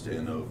rest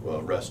and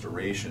of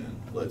restoration,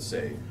 let's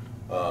say,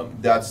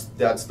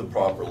 that's the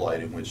proper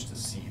light in which to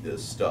see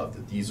this stuff,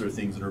 that these are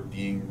things that are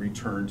being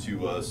returned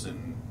to us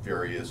in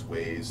various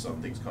ways.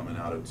 Some things coming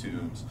out of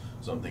tombs,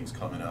 some things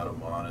coming out of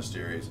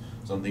monasteries,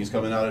 some things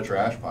coming out of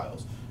trash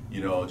piles.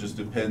 You know, it just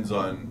depends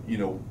on, you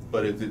know,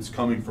 but it's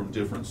coming from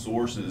different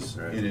sources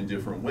right. and in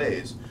different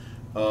ways.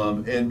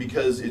 And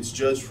because it's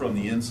judged from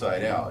the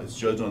inside out, it's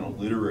judged on a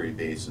literary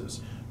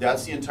basis.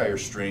 That's the entire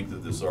strength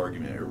of this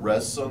argument. It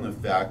rests on the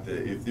fact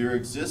that if there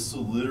exists a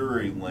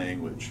literary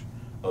language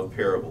of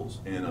parables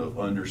and of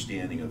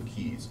understanding of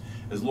keys,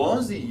 as long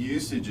as the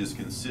usage is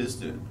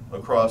consistent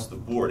across the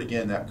board,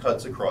 again, that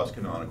cuts across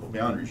canonical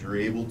boundaries, you're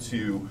able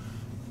to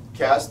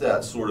cast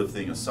that sort of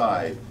thing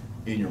aside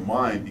in your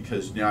mind,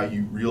 because now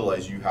you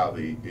realize you have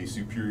a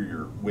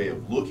superior way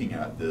of looking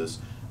at this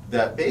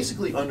that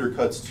basically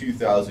undercuts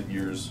 2,000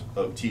 years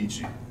of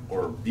teaching,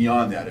 or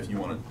beyond that if you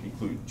want to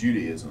include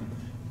Judaism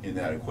in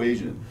that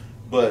equation.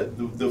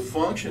 But the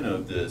function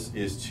of this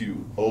is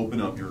to open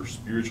up your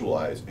spiritual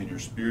eyes and your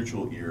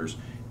spiritual ears,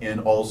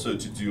 and also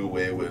to do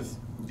away with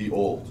the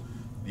old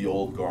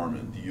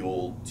garment, the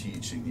old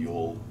teaching, the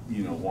old,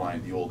 you know,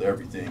 wine, the old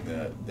everything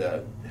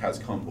that has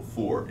come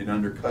before. It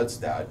undercuts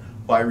that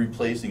by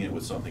replacing it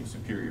with something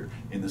superior.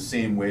 In the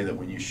same way that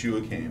when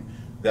Yeshua came,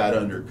 that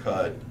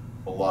undercut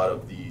a lot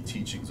of the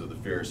teachings of the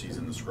Pharisees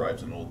and the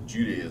scribes in old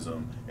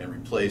Judaism and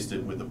replaced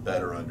it with a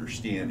better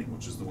understanding,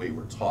 which is the way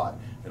we're taught.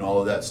 And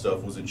all of that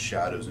stuff was in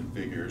shadows and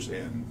figures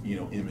and, you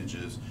know,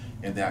 images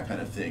and that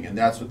kind of thing. And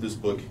that's what this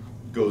book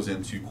goes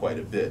into quite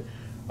a bit.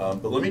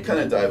 But let me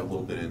kind of dive a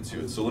little bit into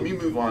it. So let me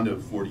move on to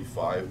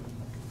 45.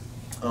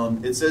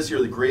 It says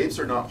here, the grapes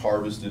are not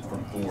harvested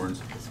from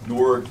thorns,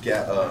 nor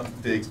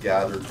figs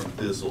gathered from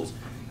thistles,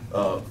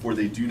 for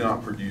they do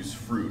not produce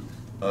fruit.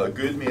 A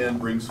good man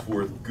brings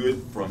forth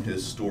good from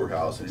his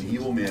storehouse, and an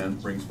evil man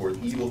brings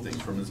forth evil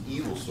things from his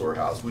evil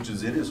storehouse, which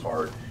is in his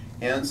heart,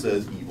 and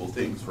says evil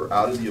things. For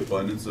out of the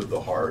abundance of the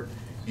heart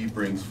he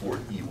brings forth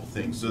evil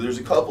things. So there's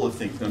a couple of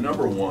things. Now,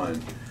 number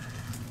one,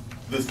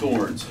 the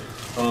thorns.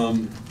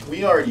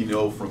 We already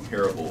know from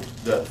parables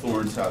that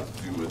thorns have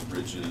to do with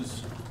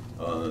riches,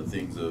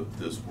 things of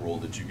this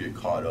world that you get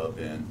caught up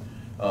in.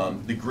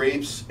 The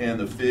grapes and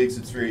the figs,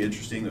 it's very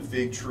interesting. The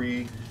fig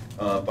tree,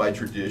 by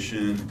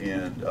tradition,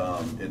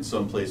 and in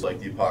some place like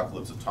the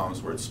Apocalypse of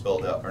Thomas, where it's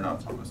spelled out, or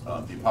not Thomas,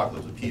 the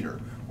Apocalypse of Peter,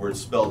 where it's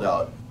spelled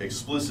out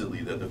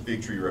explicitly that the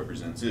fig tree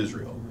represents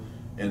Israel.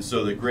 And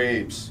so the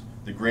grapes,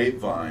 the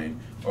grapevine,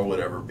 or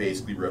whatever,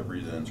 basically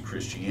represents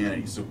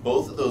Christianity. So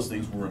both of those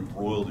things were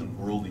embroiled in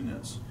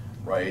worldliness,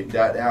 right?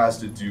 That has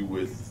to do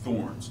with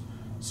thorns.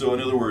 So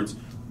in other words,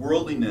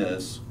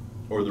 worldliness,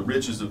 or the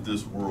riches of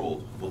this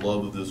world, the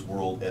love of this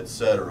world,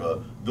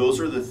 etc.,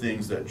 those are the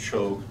things that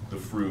choke the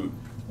fruit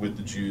with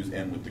the Jews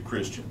and with the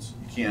Christians.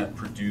 You can't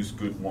produce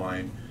good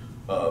wine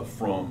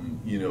from,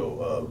 you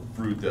know,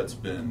 fruit that's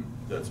been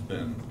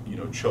you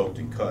know, choked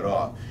and cut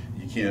off.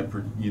 You can't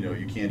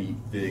you can't eat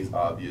figs,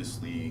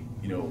 obviously.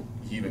 You know,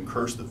 he even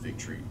cursed the fig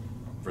tree,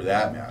 for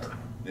that matter.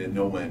 That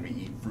no man may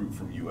eat fruit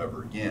from you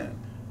ever again,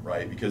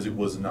 right? Because it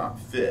was not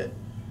fit.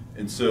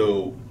 And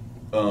so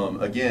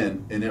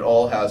again, and it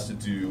all has to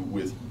do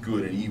with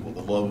good and evil.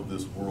 The love of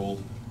this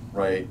world,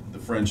 right? The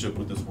friendship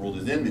with this world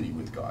is enmity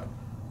with God.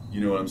 You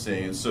know what I'm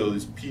saying? And so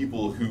there's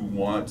people who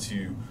want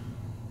to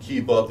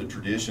keep up the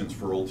traditions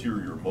for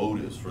ulterior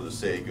motives, for the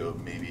sake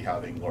of maybe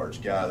having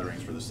large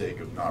gatherings, for the sake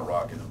of not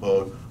rocking the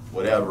boat,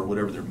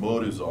 whatever their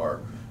motives are.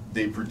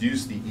 They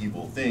produce the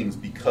evil things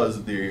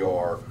because they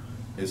are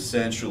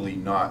essentially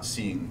not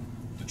seeing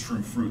the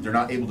true fruit. They're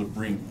not able to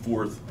bring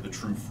forth the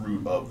true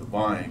fruit of the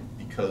vine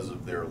because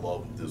of their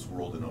love of this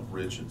world and of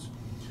riches.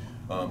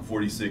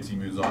 46, he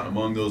moves on.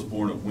 Among those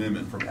born of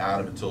women, from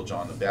Adam until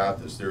John the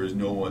Baptist, there is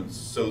no one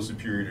so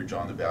superior to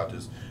John the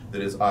Baptist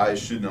that his eyes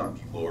should not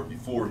be lowered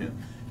before him.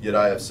 Yet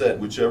I have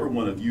said, whichever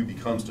one of you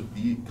come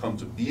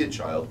to be a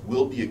child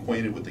will be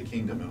acquainted with the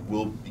kingdom and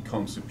will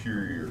become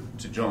superior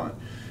to John.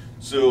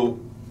 So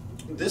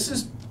this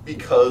is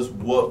because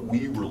what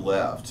we were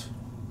left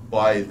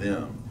by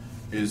them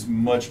is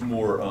much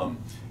more,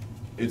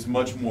 it's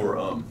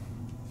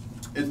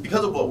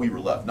because of what we were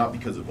left, not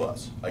because of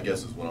us, I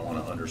guess is what I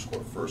want to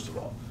underscore first of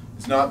all.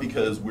 It's not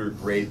because we're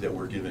great that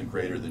we're given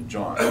greater than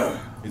John.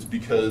 It's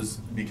because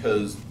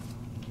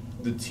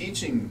the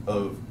teaching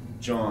of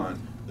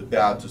John the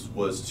Baptist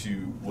was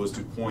to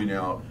point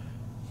out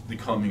the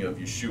coming of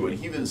Yeshua. And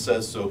he even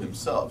says so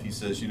himself. He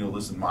says,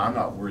 listen, I'm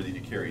not worthy to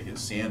carry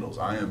his sandals.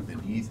 I am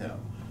beneath him,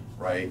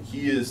 right?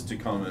 He is to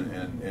come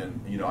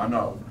and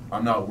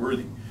I'm not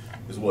worthy,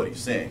 is what he's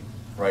saying,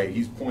 right?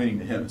 He's pointing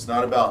to him. It's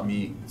not about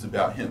me, it's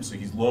about him. So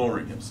he's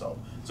lowering himself.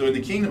 So in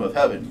the kingdom of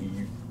heaven,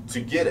 to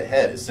get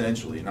ahead,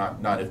 essentially, not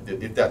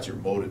if that's your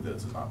motive,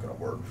 this is not going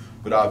to work.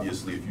 But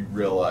obviously, if you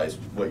realize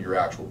what your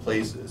actual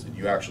place is and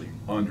you actually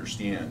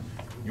understand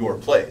your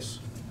place,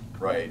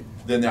 right,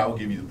 then that will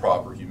give you the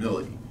proper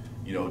humility.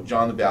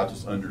 John the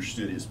Baptist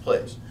understood his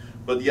place.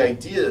 But the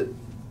idea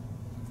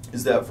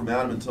is that from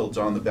Adam until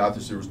John the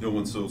Baptist, there was no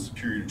one so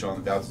superior to John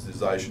the Baptist that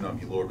his eyes should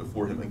not be lowered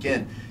before him.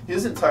 Again,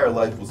 his entire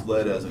life was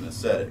led as an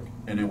ascetic,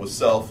 and it was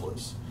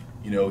selfless.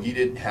 He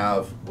didn't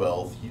have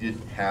wealth. He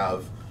didn't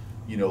have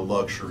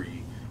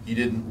luxury. He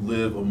didn't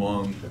live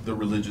among the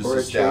religious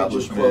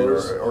establishment,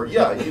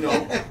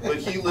 but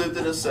he lived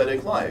an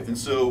ascetic life. And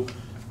so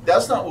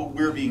that's not what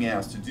we're being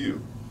asked to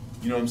do.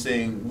 You know what I'm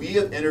saying? We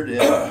have entered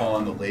in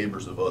upon the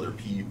labors of other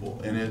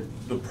people. And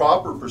the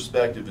proper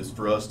perspective is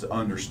for us to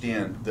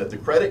understand that the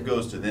credit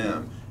goes to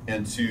them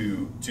and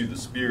to the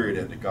Spirit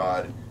and to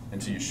God and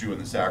to Yeshua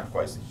and the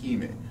sacrifice that he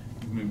made.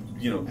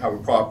 Have a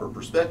proper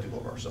perspective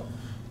of ourselves.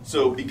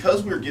 So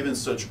because we're given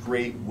such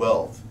great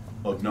wealth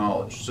of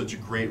knowledge, such a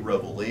great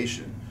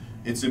revelation,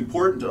 it's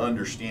important to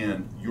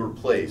understand your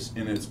place,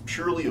 and it's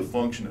purely a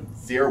function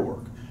of their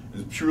work.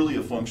 It's purely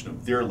a function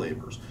of their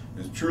labors.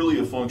 It's purely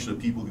a function of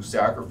people who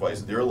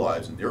sacrifice their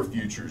lives and their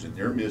futures and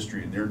their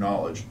mystery and their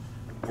knowledge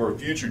for a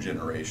future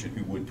generation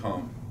who would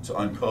come to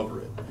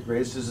uncover it. The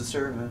greatest is a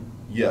servant.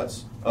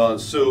 Yes.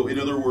 So in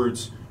other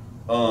words,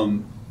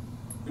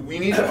 we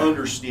need to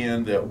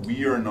understand that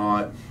we are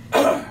not,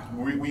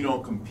 we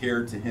don't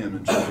compare to him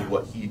in terms of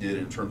what he did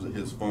in terms of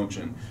his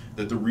function,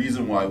 that the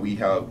reason why we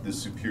have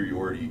this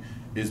superiority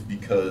is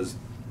because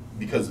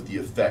of the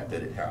effect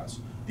that it has,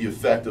 the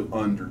effect of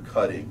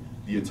undercutting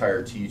the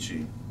entire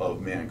teaching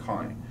of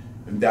mankind.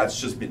 And that's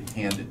just been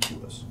handed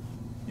to us.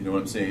 You know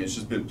what I'm saying? It's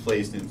just been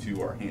placed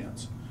into our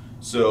hands.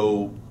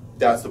 So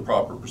that's the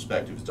proper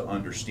perspective, is to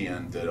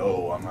understand that,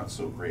 oh, I'm not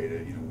so great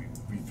at,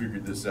 we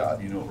figured this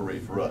out, hooray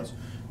for us.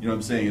 You know what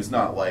I'm saying? It's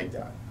not like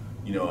that.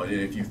 And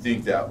if you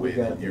think that way,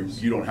 then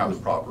you don't have the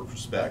proper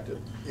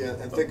perspective. Yeah,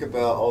 and think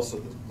about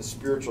also the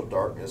spiritual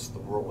darkness the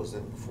world was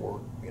in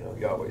before,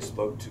 Yahweh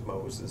spoke to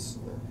Moses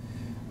and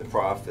the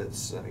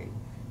prophets. I mean,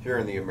 here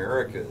in the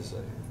Americas,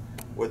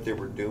 what they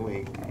were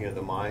doing,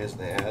 the Mayas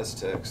and the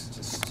Aztecs,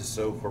 just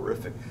so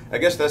horrific. I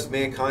guess that's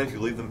mankind if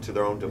you leave them to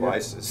their own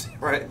devices,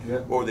 right?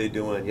 Yeah. What were they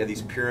doing? Yeah,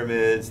 these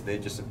pyramids, they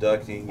just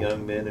abducting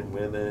young men and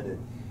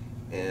women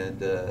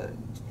and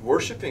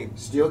worshiping.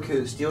 Steal,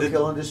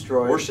 kill, and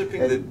destroy.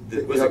 Worshiping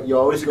you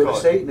always go to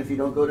Satan if you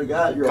don't go to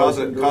God. You're always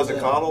going to go to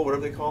Cazzacatl,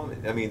 whatever they call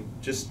him. I mean,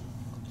 just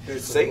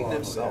Satan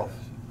himself,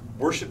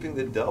 worshiping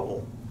the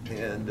devil,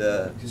 and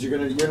because you're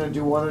gonna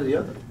do one or the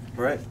other.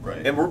 Right.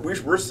 And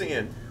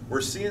we're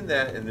seeing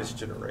that in this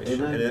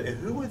generation. And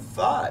who would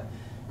thought?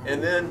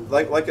 And then,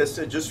 like I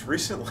said, just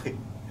recently,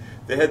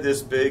 they had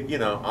this big,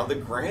 on the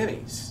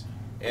Grammys.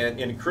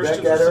 And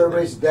Christians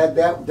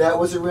that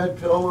was a red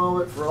pill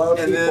moment for a lot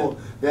of people.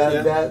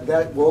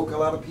 That woke a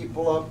lot of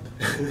people up.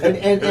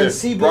 And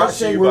CBS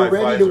saying we're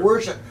ready to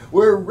worship.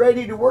 We're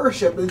ready to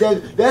worship. And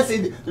then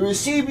there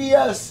was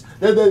CBS,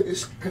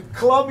 the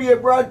Columbia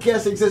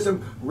Broadcasting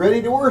System,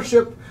 ready to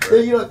worship.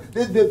 Right.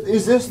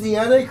 Is this the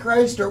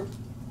Antichrist or?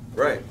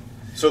 Right.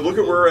 So look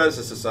at where, as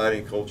a society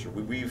and culture,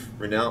 we've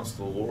renounced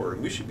the Lord,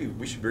 and we should be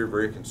very,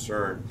 very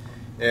concerned.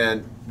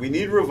 And we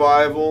need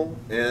revival,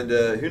 and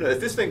who knows, if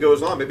this thing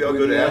goes on, maybe I'll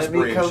go to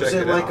Asbury and check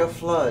it out. Like a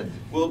flood.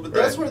 Well, but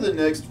that's where the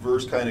next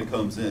verse kind of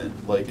comes in.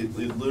 Like it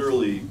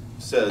literally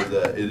says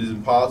that it is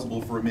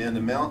impossible for a man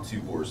to mount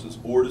 2 horses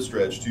or to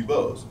stretch 2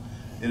 bows.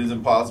 It is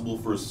impossible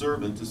for a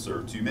servant to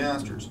serve 2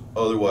 masters.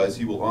 Otherwise,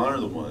 he will honor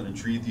the one and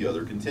treat the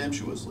other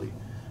contemptuously.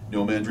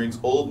 No man drinks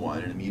old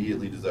wine and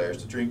immediately desires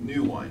to drink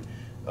new wine.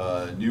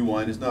 New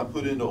wine is not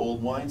put into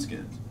old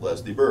wineskins,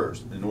 lest they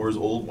burst, and nor is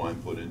old wine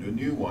put into a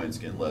new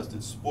wineskin, lest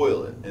it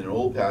spoil it. And an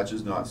old patch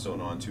is not sewn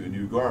onto a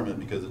new garment,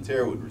 because a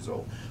tear would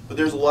result. But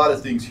there's a lot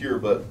of things here,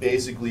 but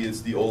basically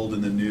it's the old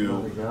and the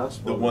new,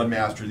 the one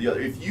master, the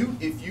other. If you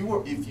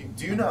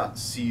do not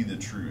see the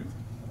truth,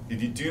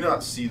 if you do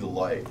not see the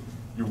light,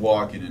 you're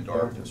walking in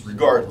darkness,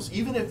 regardless.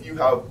 Even if you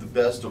have the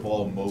best of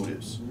all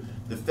motives,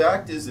 the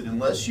fact is that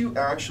unless you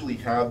actually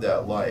have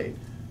that light,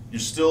 you're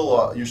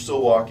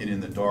still walking in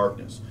the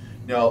darkness.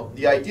 Now,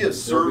 the idea of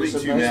serving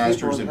 2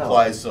 masters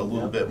implies a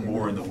little bit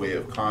more in the way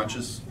of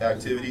conscious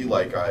activity,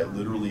 like I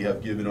literally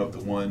have given up the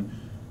one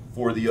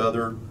for the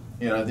other.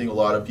 And I think a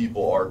lot of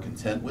people are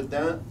content with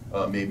that.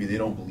 Maybe they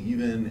don't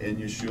believe in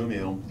Yeshua, maybe they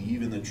don't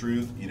believe in the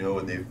truth,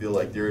 and they feel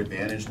like their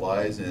advantage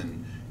lies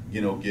in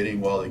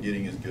getting while the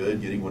getting is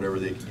good, getting whatever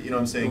they can. You know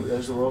what I'm saying?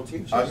 As the world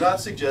teaches. I'm not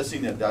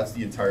suggesting that that's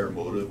the entire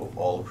motive of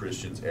all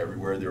Christians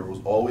everywhere. There was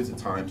always a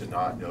time to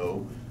not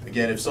know.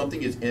 Again, if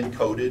something is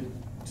encoded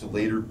to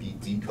later be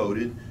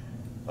decoded,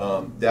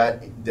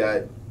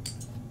 that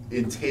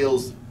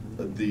entails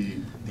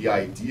the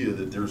idea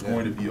that there's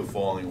going to be a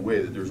falling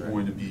away, that there's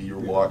going to be, you're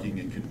walking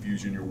in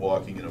confusion, you're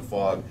walking in a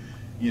fog.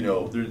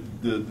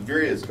 The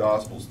various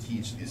gospels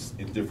teach this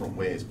in different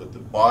ways, but the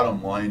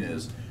bottom line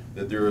is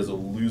that there is a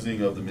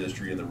losing of the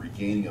mystery and the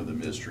regaining of the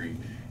mystery,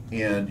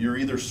 and you're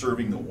either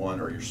serving the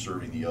one or you're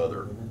serving the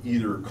other,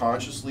 either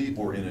consciously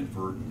or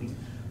inadvertently.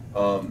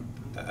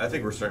 I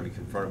think we're starting to be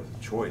confronted with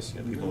a choice.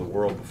 People in the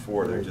world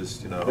before, they're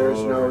just,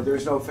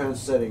 There's no fence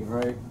setting,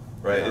 right?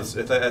 Right. Yeah.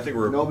 I think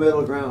we're no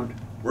middle ground.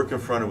 We're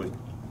confronted with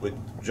what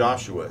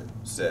Joshua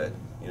said.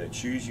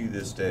 Choose you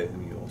this day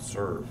whom you will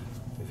serve.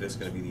 If it's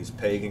going to be these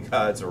pagan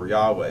gods or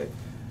Yahweh.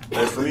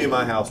 But for me and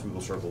my house, we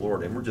will serve the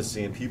Lord. And we're just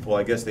seeing people,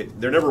 I guess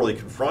they're never really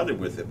confronted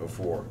with it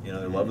before.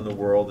 They're loving the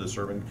world, they're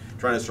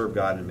trying to serve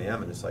God and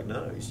mammon. It's like,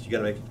 no, you got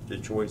to make the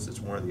choice. It's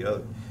one or the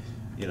other.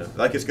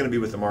 Like it's going to be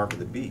with the mark of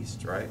the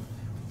beast, right?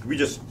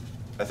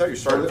 I thought you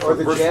started or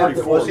the verse jab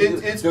 44.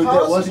 It's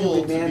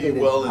possible to be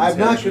well-intentioned. I'm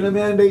not going to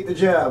mandate the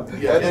jab.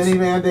 Yeah, and then he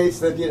mandates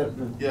that,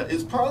 Yeah,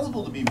 it's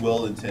possible to be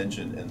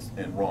well-intentioned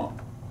and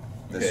wrong.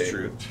 That's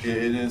true.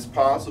 It is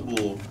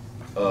possible,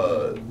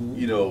 to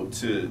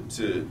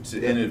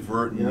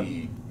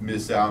inadvertently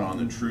miss out on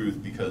the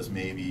truth because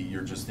maybe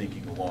you're just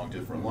thinking along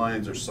different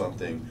lines or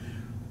something.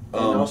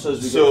 And also,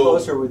 as we get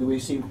closer, we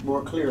see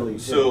more clearly.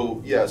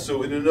 So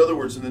in other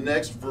words, in the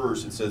next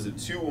verse, it says that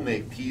two will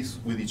make peace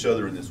with each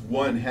other in this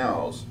one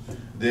house.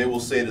 They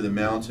will say to the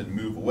mountain,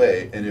 move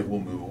away, and it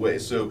will move away.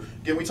 So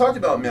again, we talked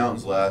about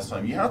mountains last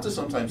time. You have to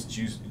sometimes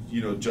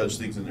judge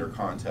things in their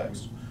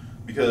context.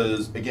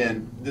 Because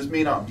again, this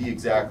may not be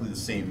exactly the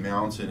same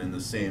mountain in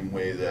the same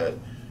way that,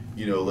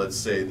 let's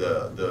say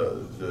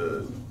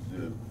the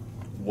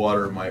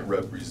water might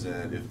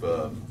represent if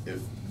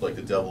like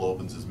the devil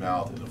opens his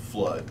mouth in a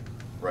flood,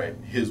 right?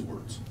 His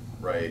words,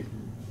 right?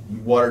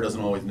 Water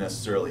doesn't always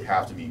necessarily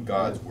have to mean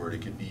God's word.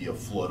 It could be a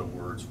flood of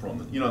words from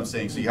the, what I'm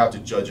saying? So you have to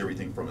judge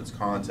everything from its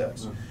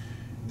context.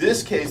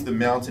 This case, the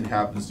mountain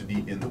happens to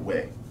be in the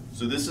way.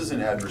 So this is an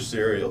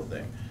adversarial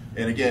thing.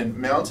 And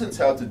again, mountains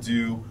have to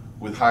do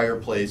with higher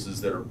places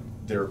they're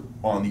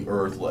on the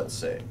earth, let's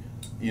say.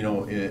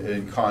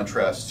 In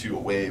contrast to a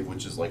wave,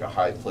 which is like a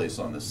high place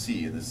on the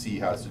sea, and the sea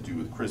has to do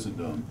with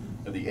Christendom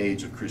and the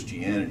age of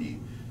Christianity.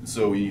 And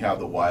so when you have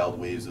the wild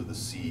waves of the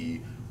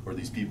sea, or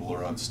these people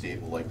are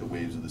unstable like the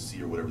waves of the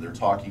sea or whatever, they're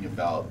talking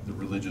about the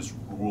religious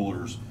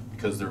rulers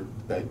because they're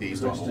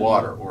based on the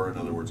water, or in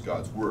other words,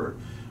 God's word.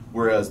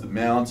 Whereas the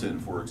mountain,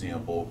 for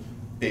example,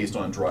 based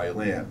on dry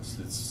lands,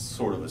 it's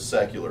sort of a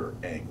secular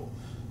angle.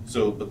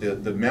 So, but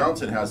the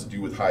mountain has to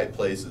do with high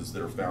places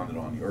that are founded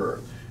on the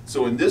earth.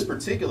 So in this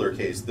particular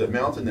case, the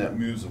mountain that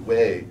moves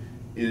away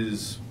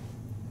is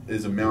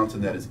a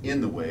mountain that is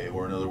in the way,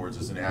 or in other words,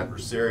 is an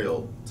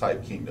adversarial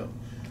type kingdom.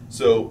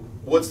 So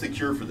what's the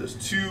cure for this?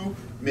 Two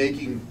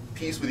making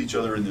peace with each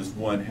other in this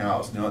one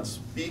house. Now it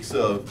speaks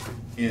of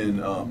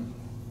in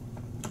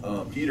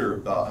Peter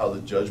about how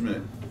the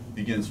judgment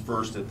begins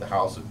first at the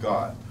house of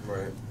God.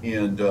 Right.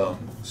 And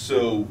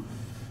so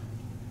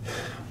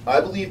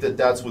I believe that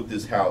that's what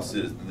this house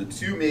is. The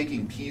two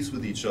making peace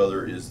with each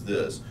other is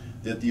this,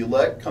 that the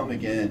elect come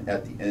again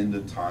at the end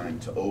of time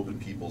to open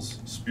people's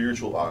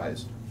spiritual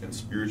eyes and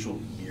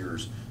spiritual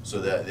ears so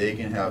that they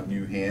can have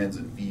new hands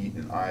and feet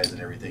and eyes and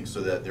everything,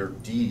 so that their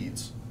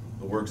deeds,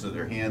 the works of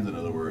their hands in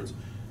other words,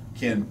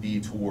 can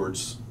be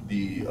towards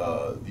the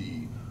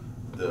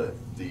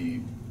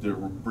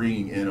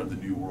bringing in of the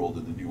new world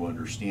and the new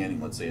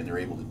understanding, let's say, and they're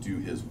able to do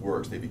his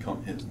works. They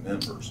become his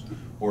members,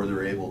 or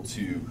they're able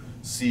to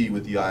see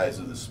with the eyes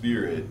of the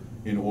Spirit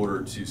in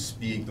order to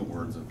speak the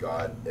words of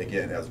God,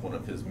 again, as one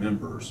of his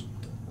members,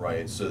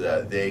 right? So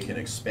that they can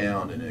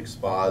expound and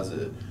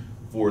exposit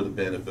for the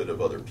benefit of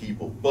other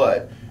people.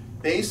 But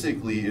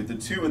basically, if the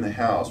two in the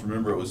house,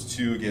 remember it was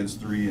 2 against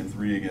 3 and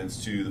 3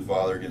 against 2, the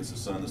Father against the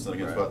Son against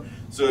the Father.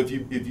 So if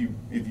you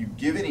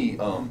give any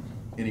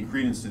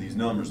credence to these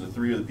numbers, the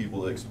 3 are the people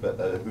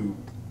that who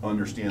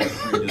understand the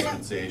 3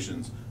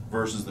 dispensations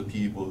versus the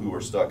people who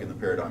are stuck in the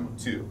paradigm of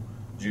 2,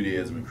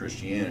 Judaism and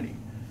Christianity.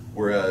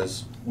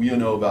 Whereas we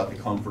know about the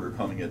Comforter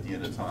coming at the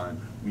end of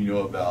time. We know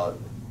about,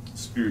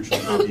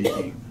 spiritually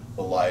speaking,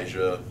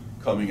 Elijah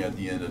coming at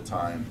the end of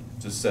time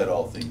to set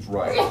all things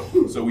right.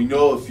 So we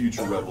know of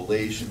future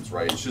revelations,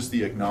 right? It's just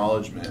the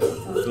acknowledgement and the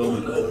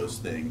fulfillment of those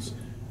things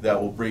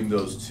that will bring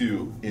those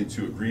two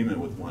into agreement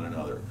with one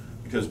another.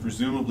 Because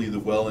presumably the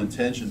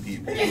well-intentioned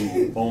people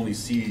who only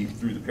see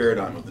through the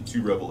paradigm of the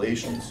 2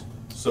 revelations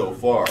so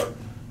far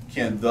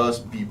can thus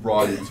be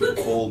brought into the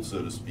fold,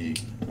 so to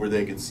speak, where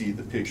they can see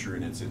the picture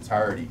in its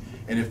entirety.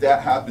 And if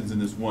that happens in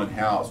this one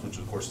house, which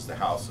of course is the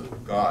house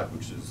of God,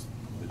 which is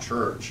the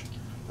church,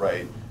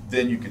 right,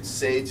 then you could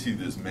say to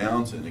this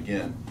mountain,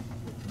 again,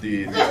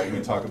 you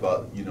talk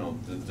about,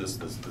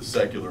 the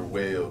secular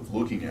way of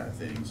looking at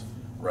things,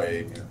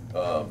 right?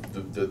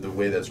 The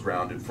way that's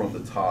grounded from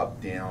the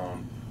top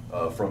down,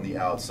 from the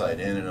outside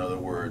in other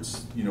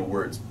words,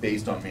 where it's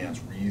based on man's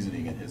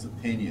reasoning and his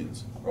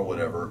opinions or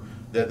whatever,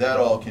 that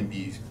all can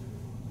be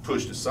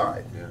pushed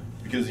aside. Yeah.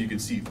 Because you can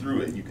see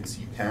through it, you can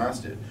see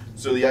past it.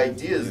 So the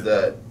idea is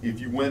that if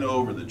you went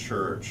over the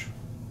church,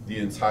 the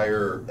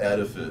entire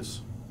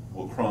edifice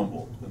will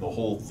crumble and the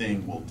whole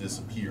thing will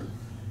disappear.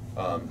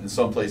 In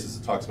some places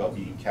it talks about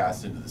being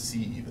cast into the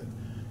sea even.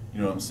 You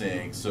know what I'm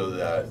saying? So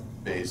that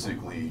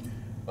basically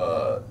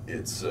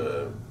it's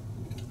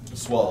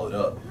swallowed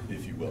up,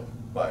 if you will,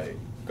 by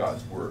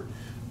God's word.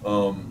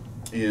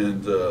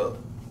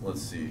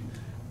 Let's see.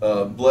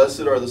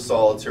 Blessed are the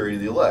solitary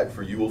and the elect,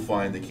 for you will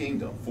find the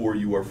kingdom, for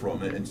you are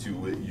from it, and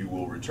to it you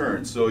will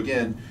return. So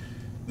again,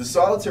 the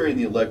solitary and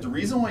the elect, the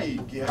reason why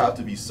you have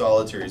to be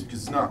solitary is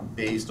because it's not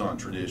based on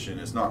tradition,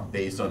 it's not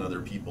based on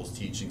other people's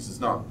teachings, it's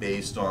not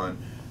based on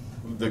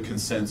the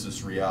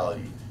consensus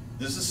reality.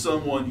 This is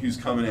someone who's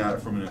coming at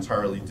it from an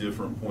entirely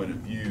different point of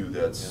view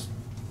that's...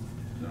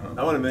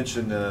 I want to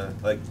mention,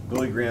 like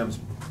Billy Graham's,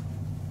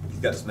 he's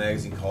got this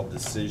magazine called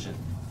Decision.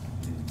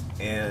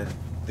 And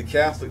the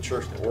Catholic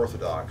Church and the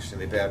Orthodox, and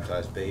they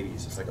baptize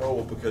babies. It's like, oh,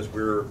 well, because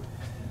we're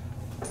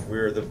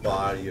the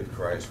body of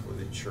Christ,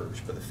 we're the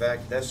church. But the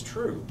fact, that's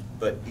true.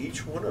 But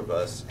each one of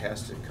us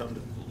has to come to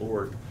the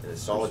Lord in a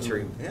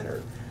solitary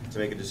manner to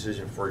make a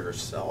decision for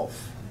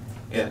yourself.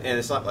 And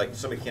it's not like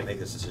somebody can't make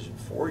this decision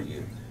for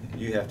you.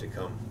 You have to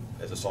come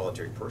as a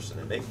solitary person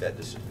and make that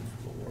decision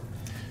for the Lord.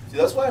 See,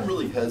 that's why I'm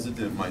really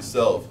hesitant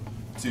myself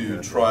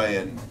to try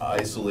and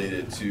isolate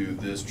it to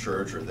this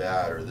church or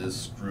that or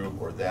this group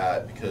or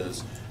that,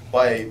 because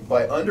by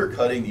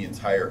undercutting the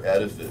entire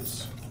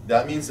edifice,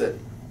 that means that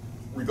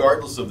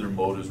regardless of their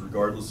motives,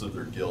 regardless of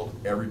their guilt,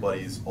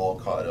 everybody's all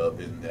caught up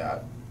in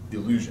that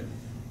illusion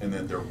and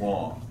that they're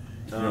wrong.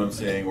 You know what I'm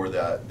saying? Or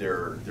that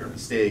they're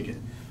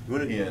mistaken.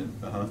 We're going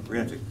to have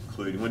to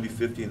conclude. You want to do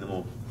 50 and then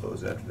we'll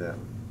close after that.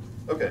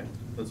 Okay,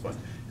 that's fine.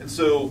 And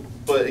so,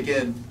 but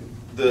again,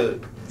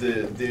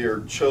 they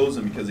are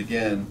chosen because,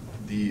 again,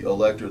 the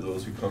elect are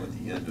those who come at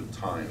the end of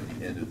time, at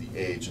the end of the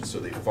age, and so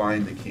they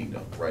find the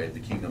kingdom, right? The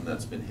kingdom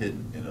that's been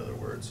hidden, in other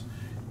words.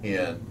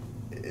 And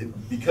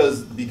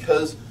because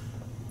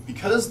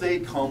they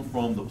come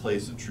from the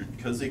place of truth,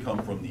 because they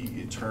come from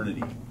the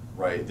eternity,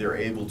 right? They're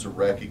able to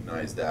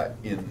recognize that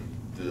in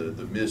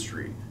the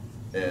mystery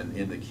and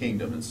in the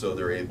kingdom, and so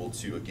they're able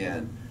to,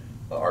 again,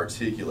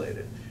 articulate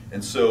it.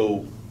 And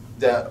so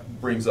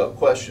that brings up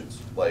questions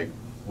like,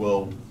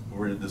 well,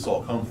 where did this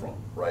all come from,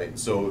 right?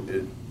 So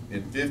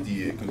in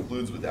 50, it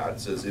concludes with that. It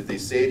says, if they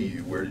say to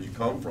you, where did you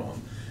come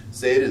from?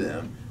 Say to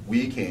them,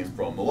 we came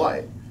from the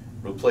light,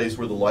 the place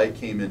where the light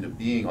came into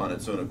being on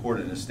its own accord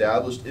and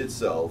established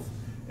itself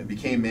and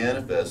became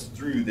manifest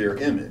through their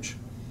image.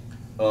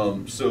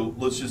 So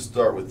let's just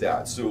start with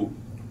that. So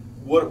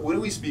what do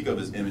we speak of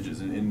as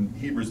images? In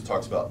Hebrews, it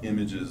talks about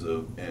images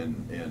of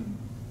and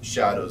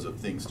shadows of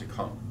things to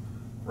come,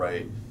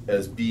 right?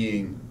 As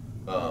being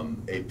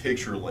a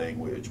picture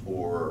language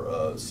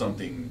or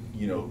something,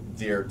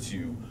 there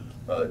to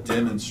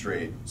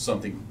demonstrate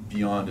something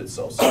beyond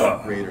itself,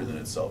 something greater than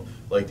itself.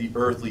 Like the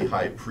earthly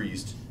high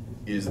priest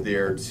is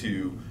there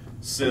to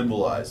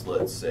symbolize,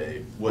 let's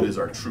say, what is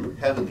our true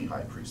heavenly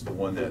high priest, the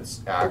one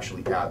that's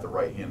actually at the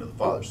right hand of the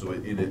Father. So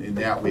in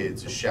that way,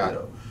 it's a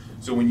shadow.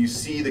 So when you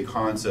see the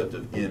concept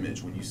of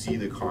image, when you see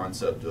the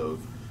concept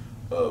of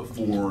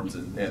forms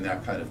and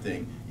that kind of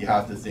thing, you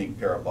have to think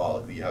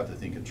parabolically. You have to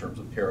think in terms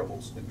of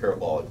parables and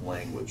parabolic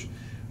language.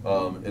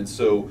 And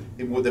so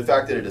with the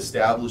fact that it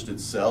established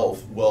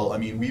itself, well, I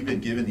mean, we've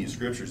been given these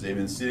scriptures. They've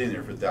been sitting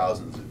there for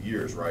thousands of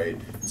years, right?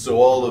 So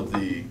all of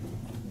the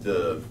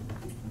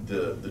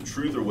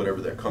truth or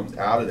whatever that comes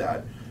out of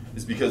that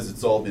is because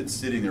it's all been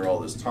sitting there all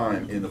this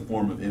time in the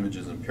form of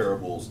images and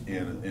parables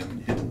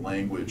and hidden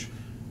language,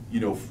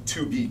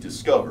 to be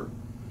discovered.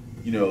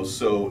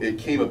 So it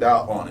came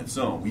about on its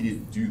own. We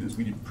didn't do this.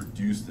 We didn't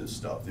produce this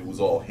stuff. It was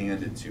all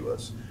handed to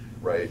us,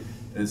 right?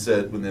 And it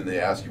said, when then they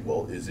ask you,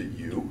 well, is it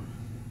you?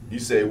 You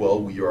say, well,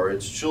 we are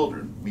its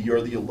children. We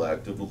are the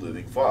elect of the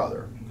living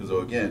Father. Because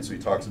again, so he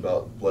talks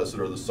about blessed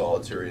are the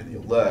solitary and the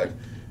elect.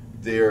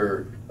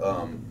 They're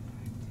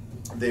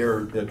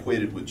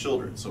equated with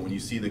children. So when you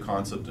see the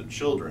concept of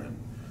children,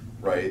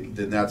 right,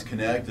 then that's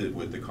connected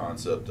with the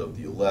concept of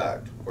the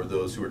elect, or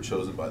those who are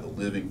chosen by the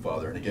living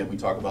Father. And again, we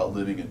talk about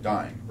living and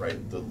dying, right?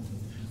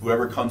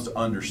 Whoever comes to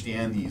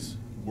understand these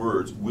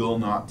words will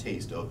not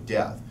taste of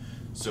death.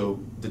 So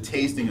the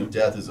tasting of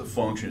death is a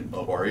function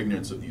of our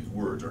ignorance of these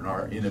words, or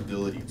our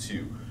inability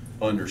to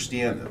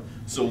understand them.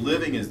 So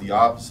living is the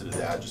opposite of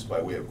that, just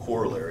by way of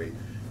corollary.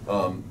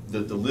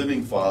 That the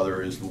living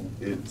Father is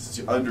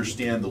to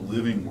understand the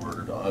living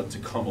word, to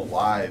come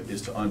alive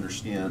is to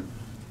understand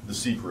the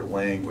secret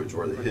language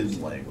or the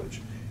hidden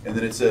language. And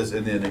then it says,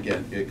 and then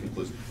again it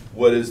concludes,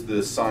 what is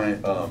the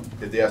sign,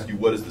 if they ask you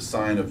what is the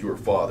sign of your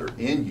Father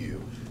in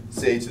you,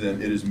 say to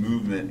them it is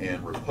movement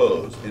and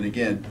repose. And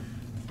again,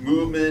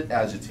 movement,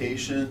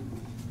 agitation,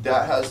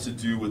 that has to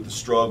do with the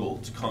struggle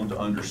to come to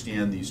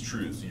understand these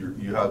truths.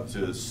 You have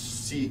to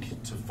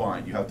seek to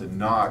find. You have to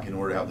knock in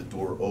order to have the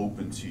door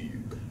open to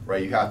you,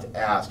 right? You have to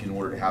ask in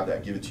order to have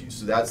that given to you.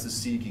 So that's the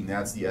seeking,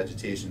 that's the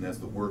agitation, that's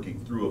the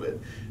working through of it.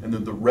 And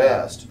then the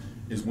rest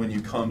is when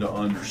you come to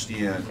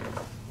understand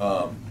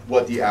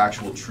what the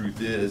actual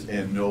truth is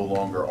and no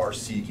longer are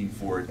seeking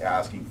for it,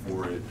 asking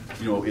for it.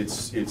 You know,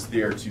 it's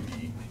there to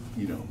be,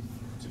 you know,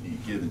 to be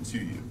given to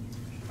you.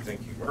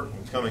 Thank you, Mark.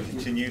 We'll come and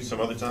continue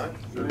some other time.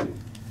 Sure.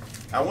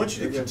 I want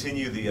you to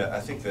continue I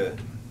think you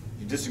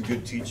did some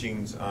good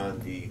teachings on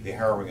the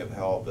harrowing of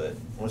hell, but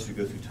once we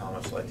go through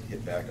Thomas, I'd like to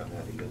get back on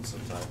that again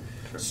sometime.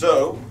 Sure.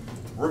 So,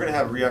 we're going to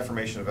have a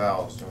reaffirmation of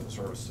vows during the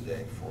service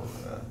today for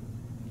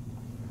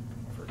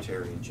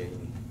Terry and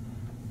Jamie.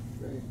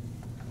 Great.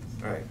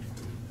 All right.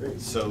 Great.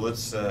 So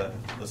let's bow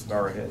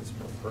our heads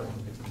for prayer.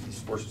 We'll get to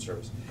this worship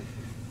service.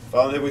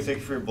 Father, we thank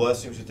you for your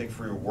blessings. We thank you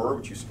for your word,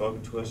 which you've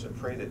spoken to us, and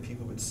pray that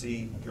people would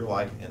see your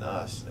light in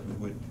us, that we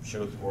would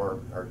show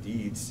through our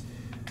deeds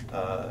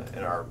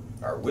and our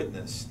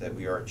witness that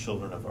we are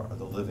children of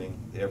the living,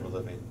 the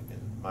ever-living,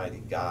 and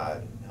mighty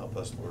God. Help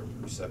us, Lord,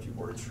 to accept your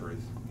word of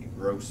truth. We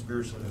grow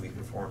spiritually, and we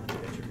conform to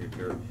the image of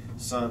your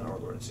Son, our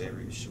Lord and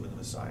Savior, Yeshua the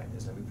Messiah. In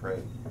his name we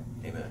pray.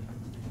 Amen.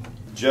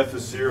 Jeff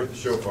is here with the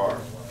shofar.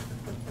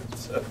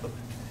 So,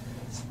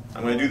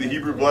 I'm going to do the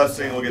Hebrew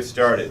blessing, and we'll get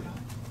started.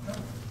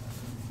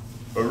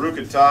 Baruch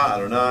atah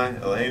Adonai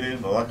Eloheinu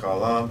melech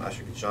haolam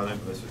asher kitshanim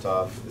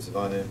b'mitzvotav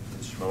v'tzavanim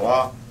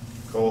v'shmoah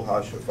kol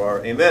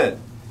hashofar. Amen.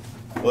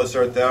 Blessed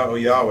art thou, O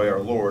Yahweh, our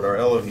Lord, our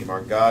Elohim,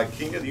 our God,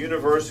 King of the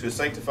universe, who has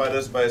sanctified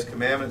us by his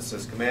commandments,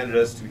 has commanded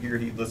us to hear,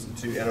 heed, listen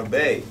to, and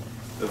obey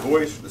the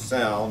voice or the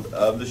sound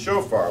of the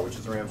shofar, which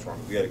is the ram's horn.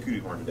 We had a cootie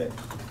horn today.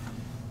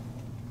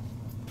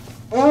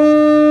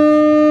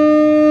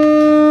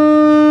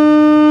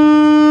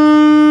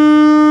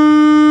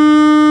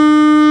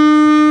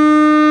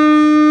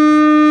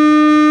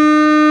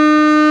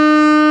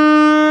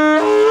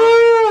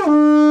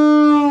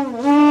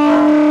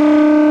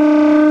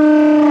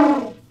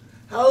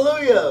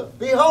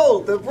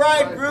 The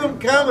bridegroom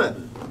cometh.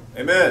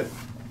 Amen.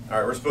 All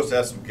right, we're supposed to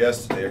have some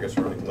guests today. I guess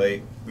we're running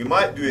late. We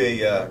might do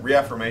a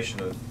reaffirmation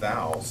of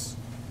vows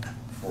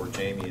for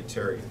Jamie and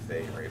Terry if they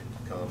are able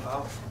to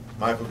come.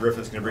 Michael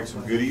Griffin's going to bring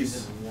some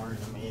goodies,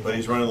 but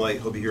he's running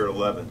late. He'll be here at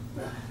 11.